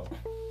 22 máa wà.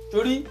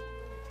 Torí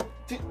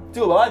tí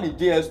o bá wà ní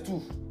JS2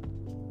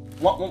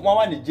 wọ́n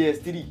wà ní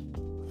JS3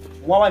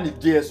 wọ́n wà ní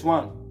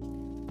JS1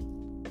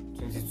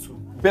 22.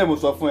 bẹ́ẹ̀ mo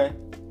sọ fún ẹ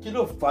kí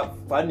ló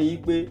fà ní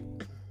pé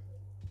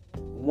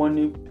wọ́n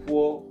ní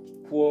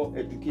poor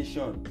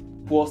education.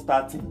 Poor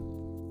starting.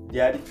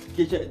 Their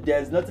education,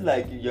 there is nothing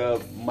like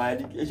my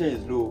education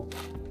is low.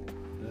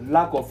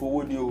 Lack of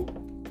owó ni o.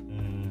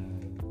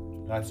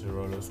 Láti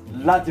rán lọ school.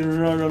 Láti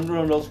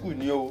rán lọ school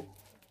ni o.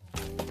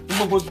 Ní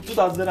gbogbo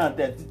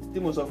 2010 tí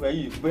mo sọ fún ẹ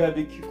yìí bóyá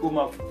bí kí kó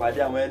máa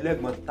pàdé àwọn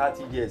ẹlẹ́gbọ̀n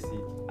 30 years sí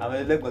àwọn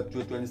ẹlẹ́gbọ̀n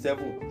 27,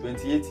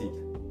 28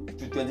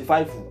 to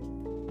 25.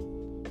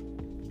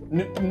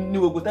 Ní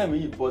gbogbo time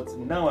yìí but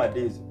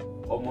nowadays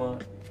ọmọ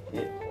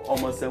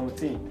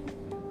 17.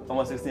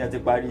 ọmọ 16 àti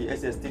parí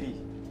SS3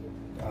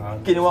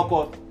 kí ni wọ́n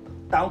kọ́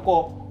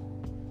táǹkọ́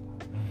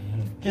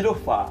kí ló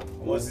fà á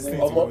ọmọ 16 ti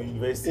wọ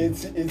university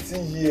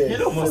 18 years kí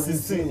ló fà á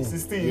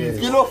 16 years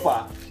kí ló fà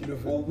á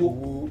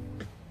owó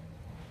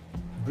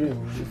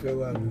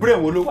brain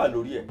wo ló wà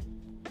lórí ẹ̀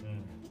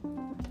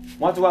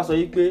wọ́n ti wá sọ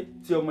yìí pé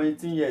tí ọmọ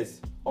 18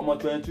 years ọmọ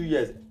 22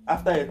 years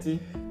after 18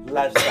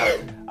 life start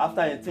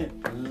after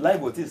 18 life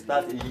go still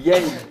start here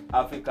in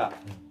Africa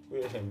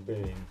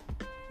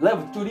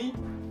life torí.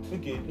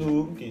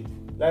 Okay.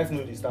 Life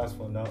no dey start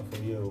for now for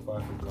here of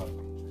Africa.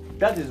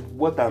 That is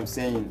what I'm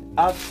saying.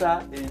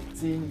 After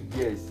 18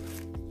 years,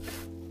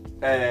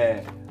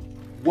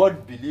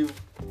 what belief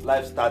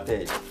life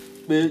started?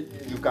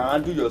 You can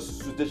handle your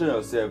situation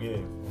yourself. Yeah.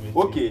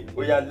 Okay.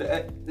 Oh yeah.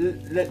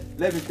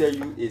 Let me tell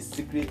you a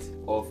secret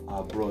of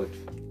abroad.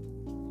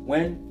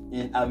 When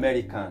in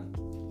American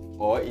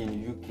or in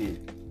UK,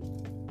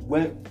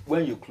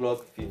 when you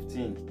clock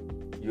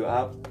 15, you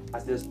have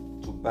access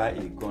to buy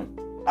a gun.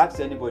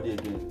 Ask anybody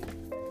again.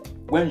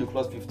 When you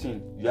cross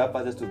 15, you have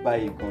access to buy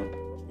a gun.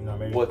 In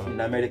America. But in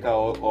America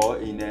or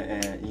in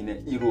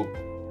Europe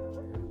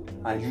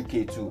and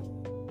UK too,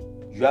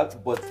 you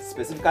have. But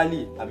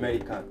specifically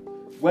American,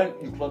 when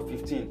you cross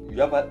 15,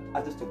 you have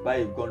access to buy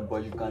a gun,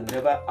 but you can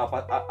never have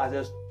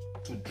access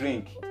to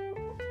drink.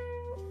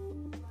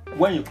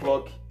 When you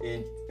clock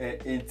in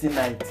 18,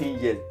 19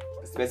 years,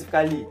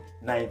 specifically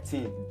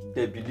 19,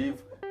 they believe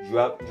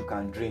you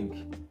can drink.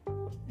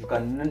 You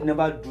can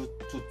never do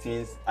two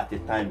things at a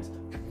time.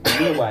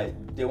 Meanwhile,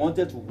 they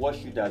wanted to watch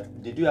you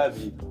that did you have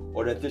the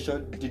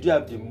orientation, did you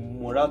have the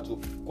moral to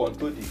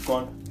control the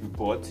gun you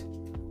bought?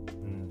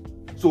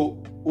 So,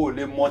 o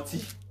lè mọtí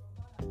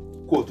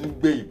kó tún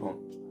gbé ìbọn.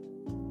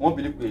 Wọ́n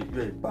believe pé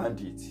you are a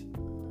bandit.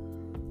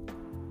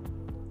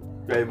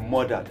 You are a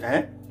murderer,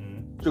 eh?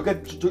 So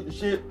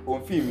ṣé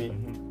òun fi mi?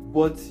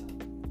 But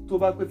tó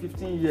bá pé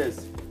 15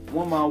 years,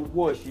 wọ́n máa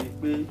watch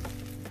pé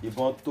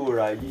ìbọn tó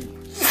ra yìí.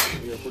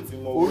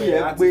 Orí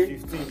ẹ pé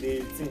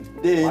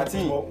 15 dé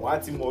 18 wọ́n á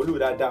ti mọ̀ olú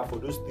dáadáa for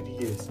those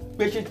 3 years.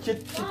 Pé ṣé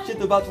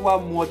tó bá tún wá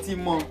mu ọtí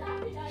mọ́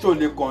ṣé o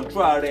lè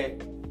control ara ẹ?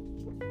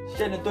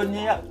 Ṣé ẹni tó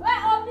ní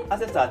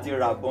access àti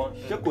ràbọn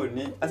ṣé kò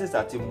ní access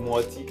àti mu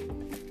ọtí?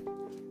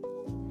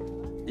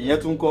 Ìyẹn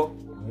tún kọ́.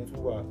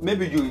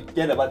 Maybe you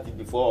heard about it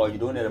before or you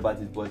don't hear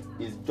about it, but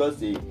it's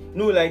just a.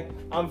 No, like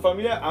I'm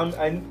familiar. Mo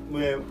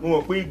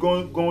mọ̀ pé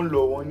gun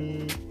law wọn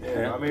ní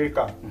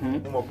America.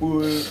 Mo mọ̀ pé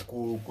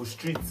kò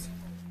strict.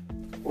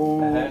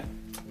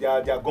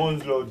 Their gun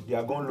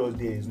law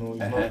there is not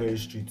very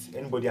strict.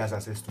 Anybody has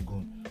access to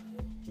gun.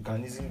 you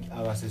can easily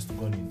have access to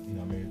gun in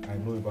America. I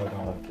know about that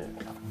one. Okay.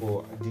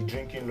 But the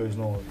drinking law is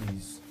not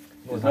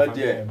It's not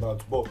there.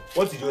 about. But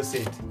what you just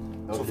said,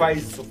 Okay.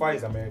 so far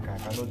is America. I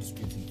cannot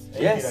dispute it.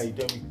 Anything Yes. that you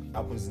tell me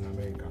happens in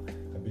America,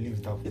 I believe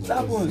it happens. It because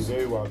happens. It's a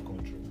very wild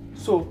country.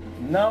 So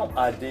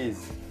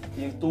nowadays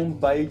in tó ń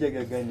ba ayé jẹ́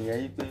gangan nìyẹn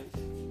yìí pé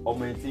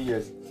ọmọ 18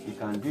 years he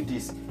can do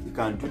this, he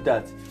can do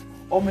that.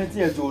 Ọmọ 18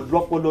 years ò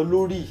lọ́pọlọ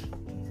lórí.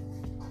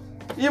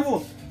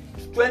 Even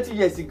 20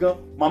 years gan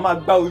màmá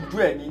gbá ojú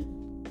ẹ̀ ni.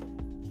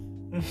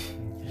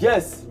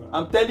 Yes,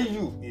 I'm telling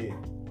you. Yeah.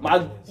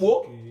 Màá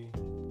wo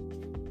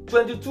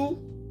 22,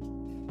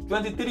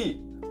 23,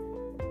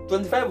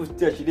 25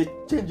 tí ẹ̀ ṣe lè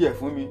change ẹ̀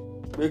fún mi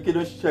pé kí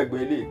ló ń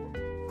ṣẹ̀gbọ́n ilé.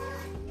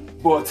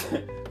 But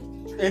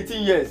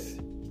 18 years,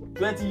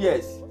 20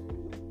 years,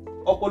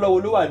 ọpọlọ wo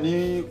ló wà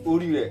ní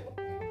orí rẹ̀?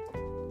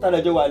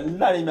 Tálẹ́jọ́ wà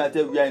láàrin mi àti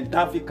we are in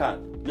Africa,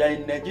 we are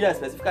in Nigeria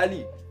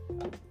specifically.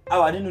 A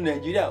wà nínú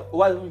Nigeria, ó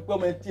wá sọ pé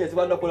ọmọ 18 years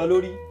wá lọ́pọlọ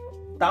lórí.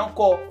 Tá ń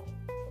kọ́.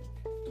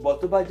 But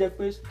tó bá jẹ́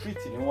pé street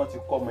ni wọ́n ti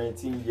kọ́ ọmọ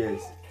 18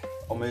 years,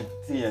 ọmọ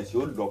 18 years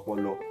yóò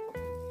lọ́pọlọ.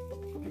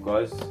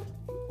 Because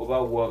ó bá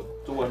wọ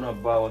tó wọ náà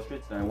bá wọ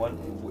street náà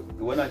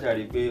ìwọ náà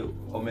ṣàrí pé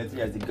ọmọ 18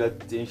 years gan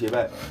ti ń ṣe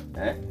báyìí.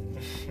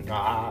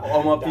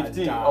 Ọmọ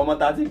 15, ọmọ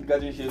 13 gan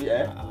ti ń ṣe rí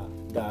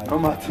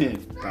normal thing.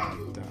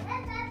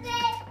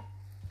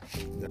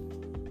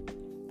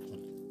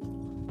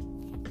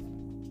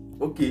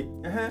 Okay,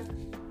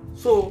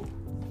 so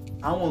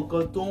àwọn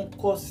nǹkan tó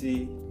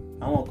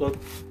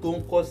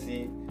ń kọ́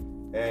sí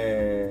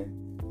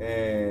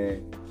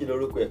kí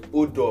lorúkọ ẹ̀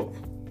hold up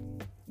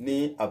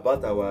ní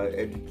about our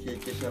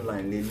education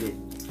line lélẹ̀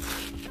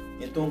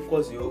ní tó ń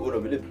kọ́ sí hold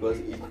up lélẹ̀ because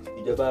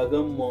ìjọba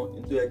gan mọ ní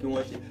tó yẹ kí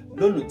wọ́n ṣe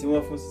lónìí tí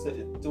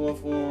wọ́n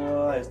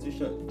fún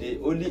institution they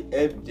only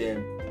help them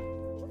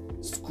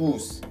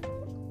schools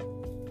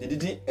they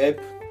didn't help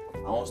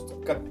àwọn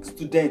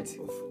student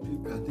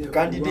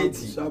candidate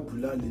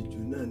ṣàbùlálejò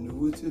náà ni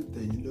owó tí ò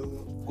tẹ̀yìn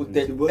lọ́wọ́ kò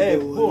tẹ̀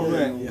gbóòórùn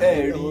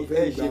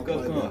rí ṣe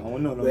kankan àwọn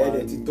náà lọ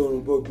bẹ́ẹ̀ ti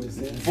tọrùn bọ́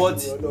gbèsè. but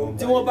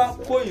tí wọ́n bá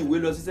kó ìwé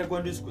lọ sí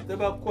secondary school tẹ́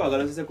bá kó àga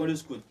lọ sí secondary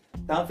school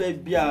tá ń fẹ́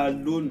bí a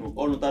lónù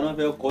ọrùn tá ń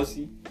fẹ́ kọ́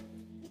sí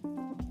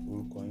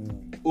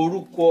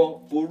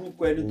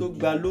orúkọ ẹni tó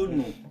gba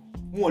lónù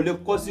wọn ò lè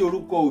kọ́ sí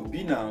orúkọ òbí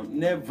náà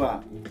never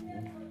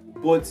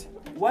but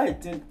why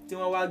tí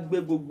wọ́n wá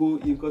gbé gbogbo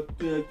nǹkan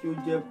tó yẹ kí ó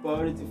jẹ́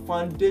priority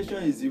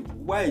foundation is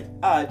why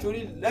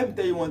actually let me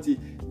tell you one thing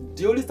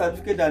the only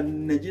certificate that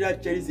Nigeria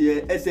cherishes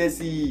is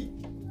SSCE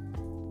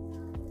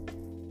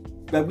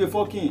gbàgbé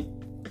fọ́kìn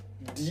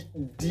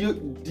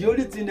the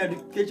only thing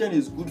education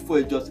is good for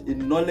is just a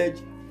knowledge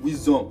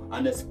wisdom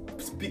and a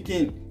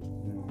speaking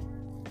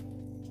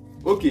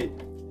okay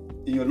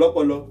èèyàn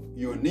lọ́pọlọ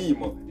èèyàn ní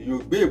ìmọ̀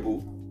èèyàn gbé èbó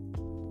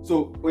so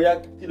ó yá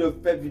kí ló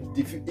fẹ́ fi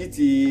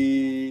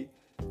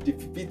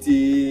defeat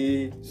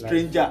a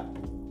stranger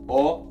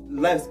or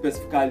life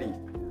specifically.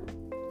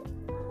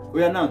 Oh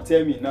yeah, now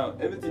tell me now.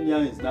 Everything here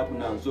is happening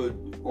now. So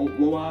wọ́n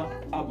wá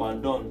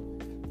abandon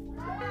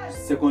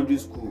secondary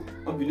school.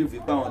 I believe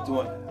ipa wọn tí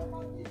wọ́n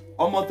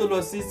ọmọ tó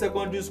lọ sí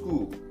secondary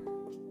school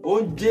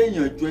ó ń jẹ́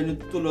èèyàn ju ẹni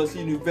tó lọ sí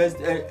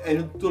university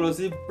ẹni tó lọ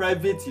sí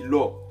private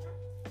law.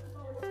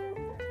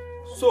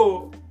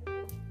 So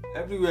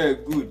everywhere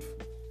good.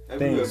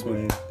 Everywhere Thanks, good.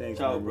 man. Thanks,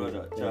 Ciao, man.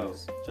 brother.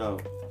 Yes. Ciao.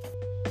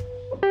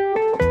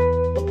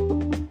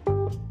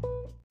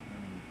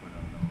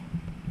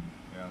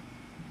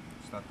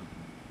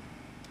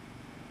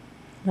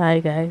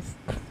 Hi guys.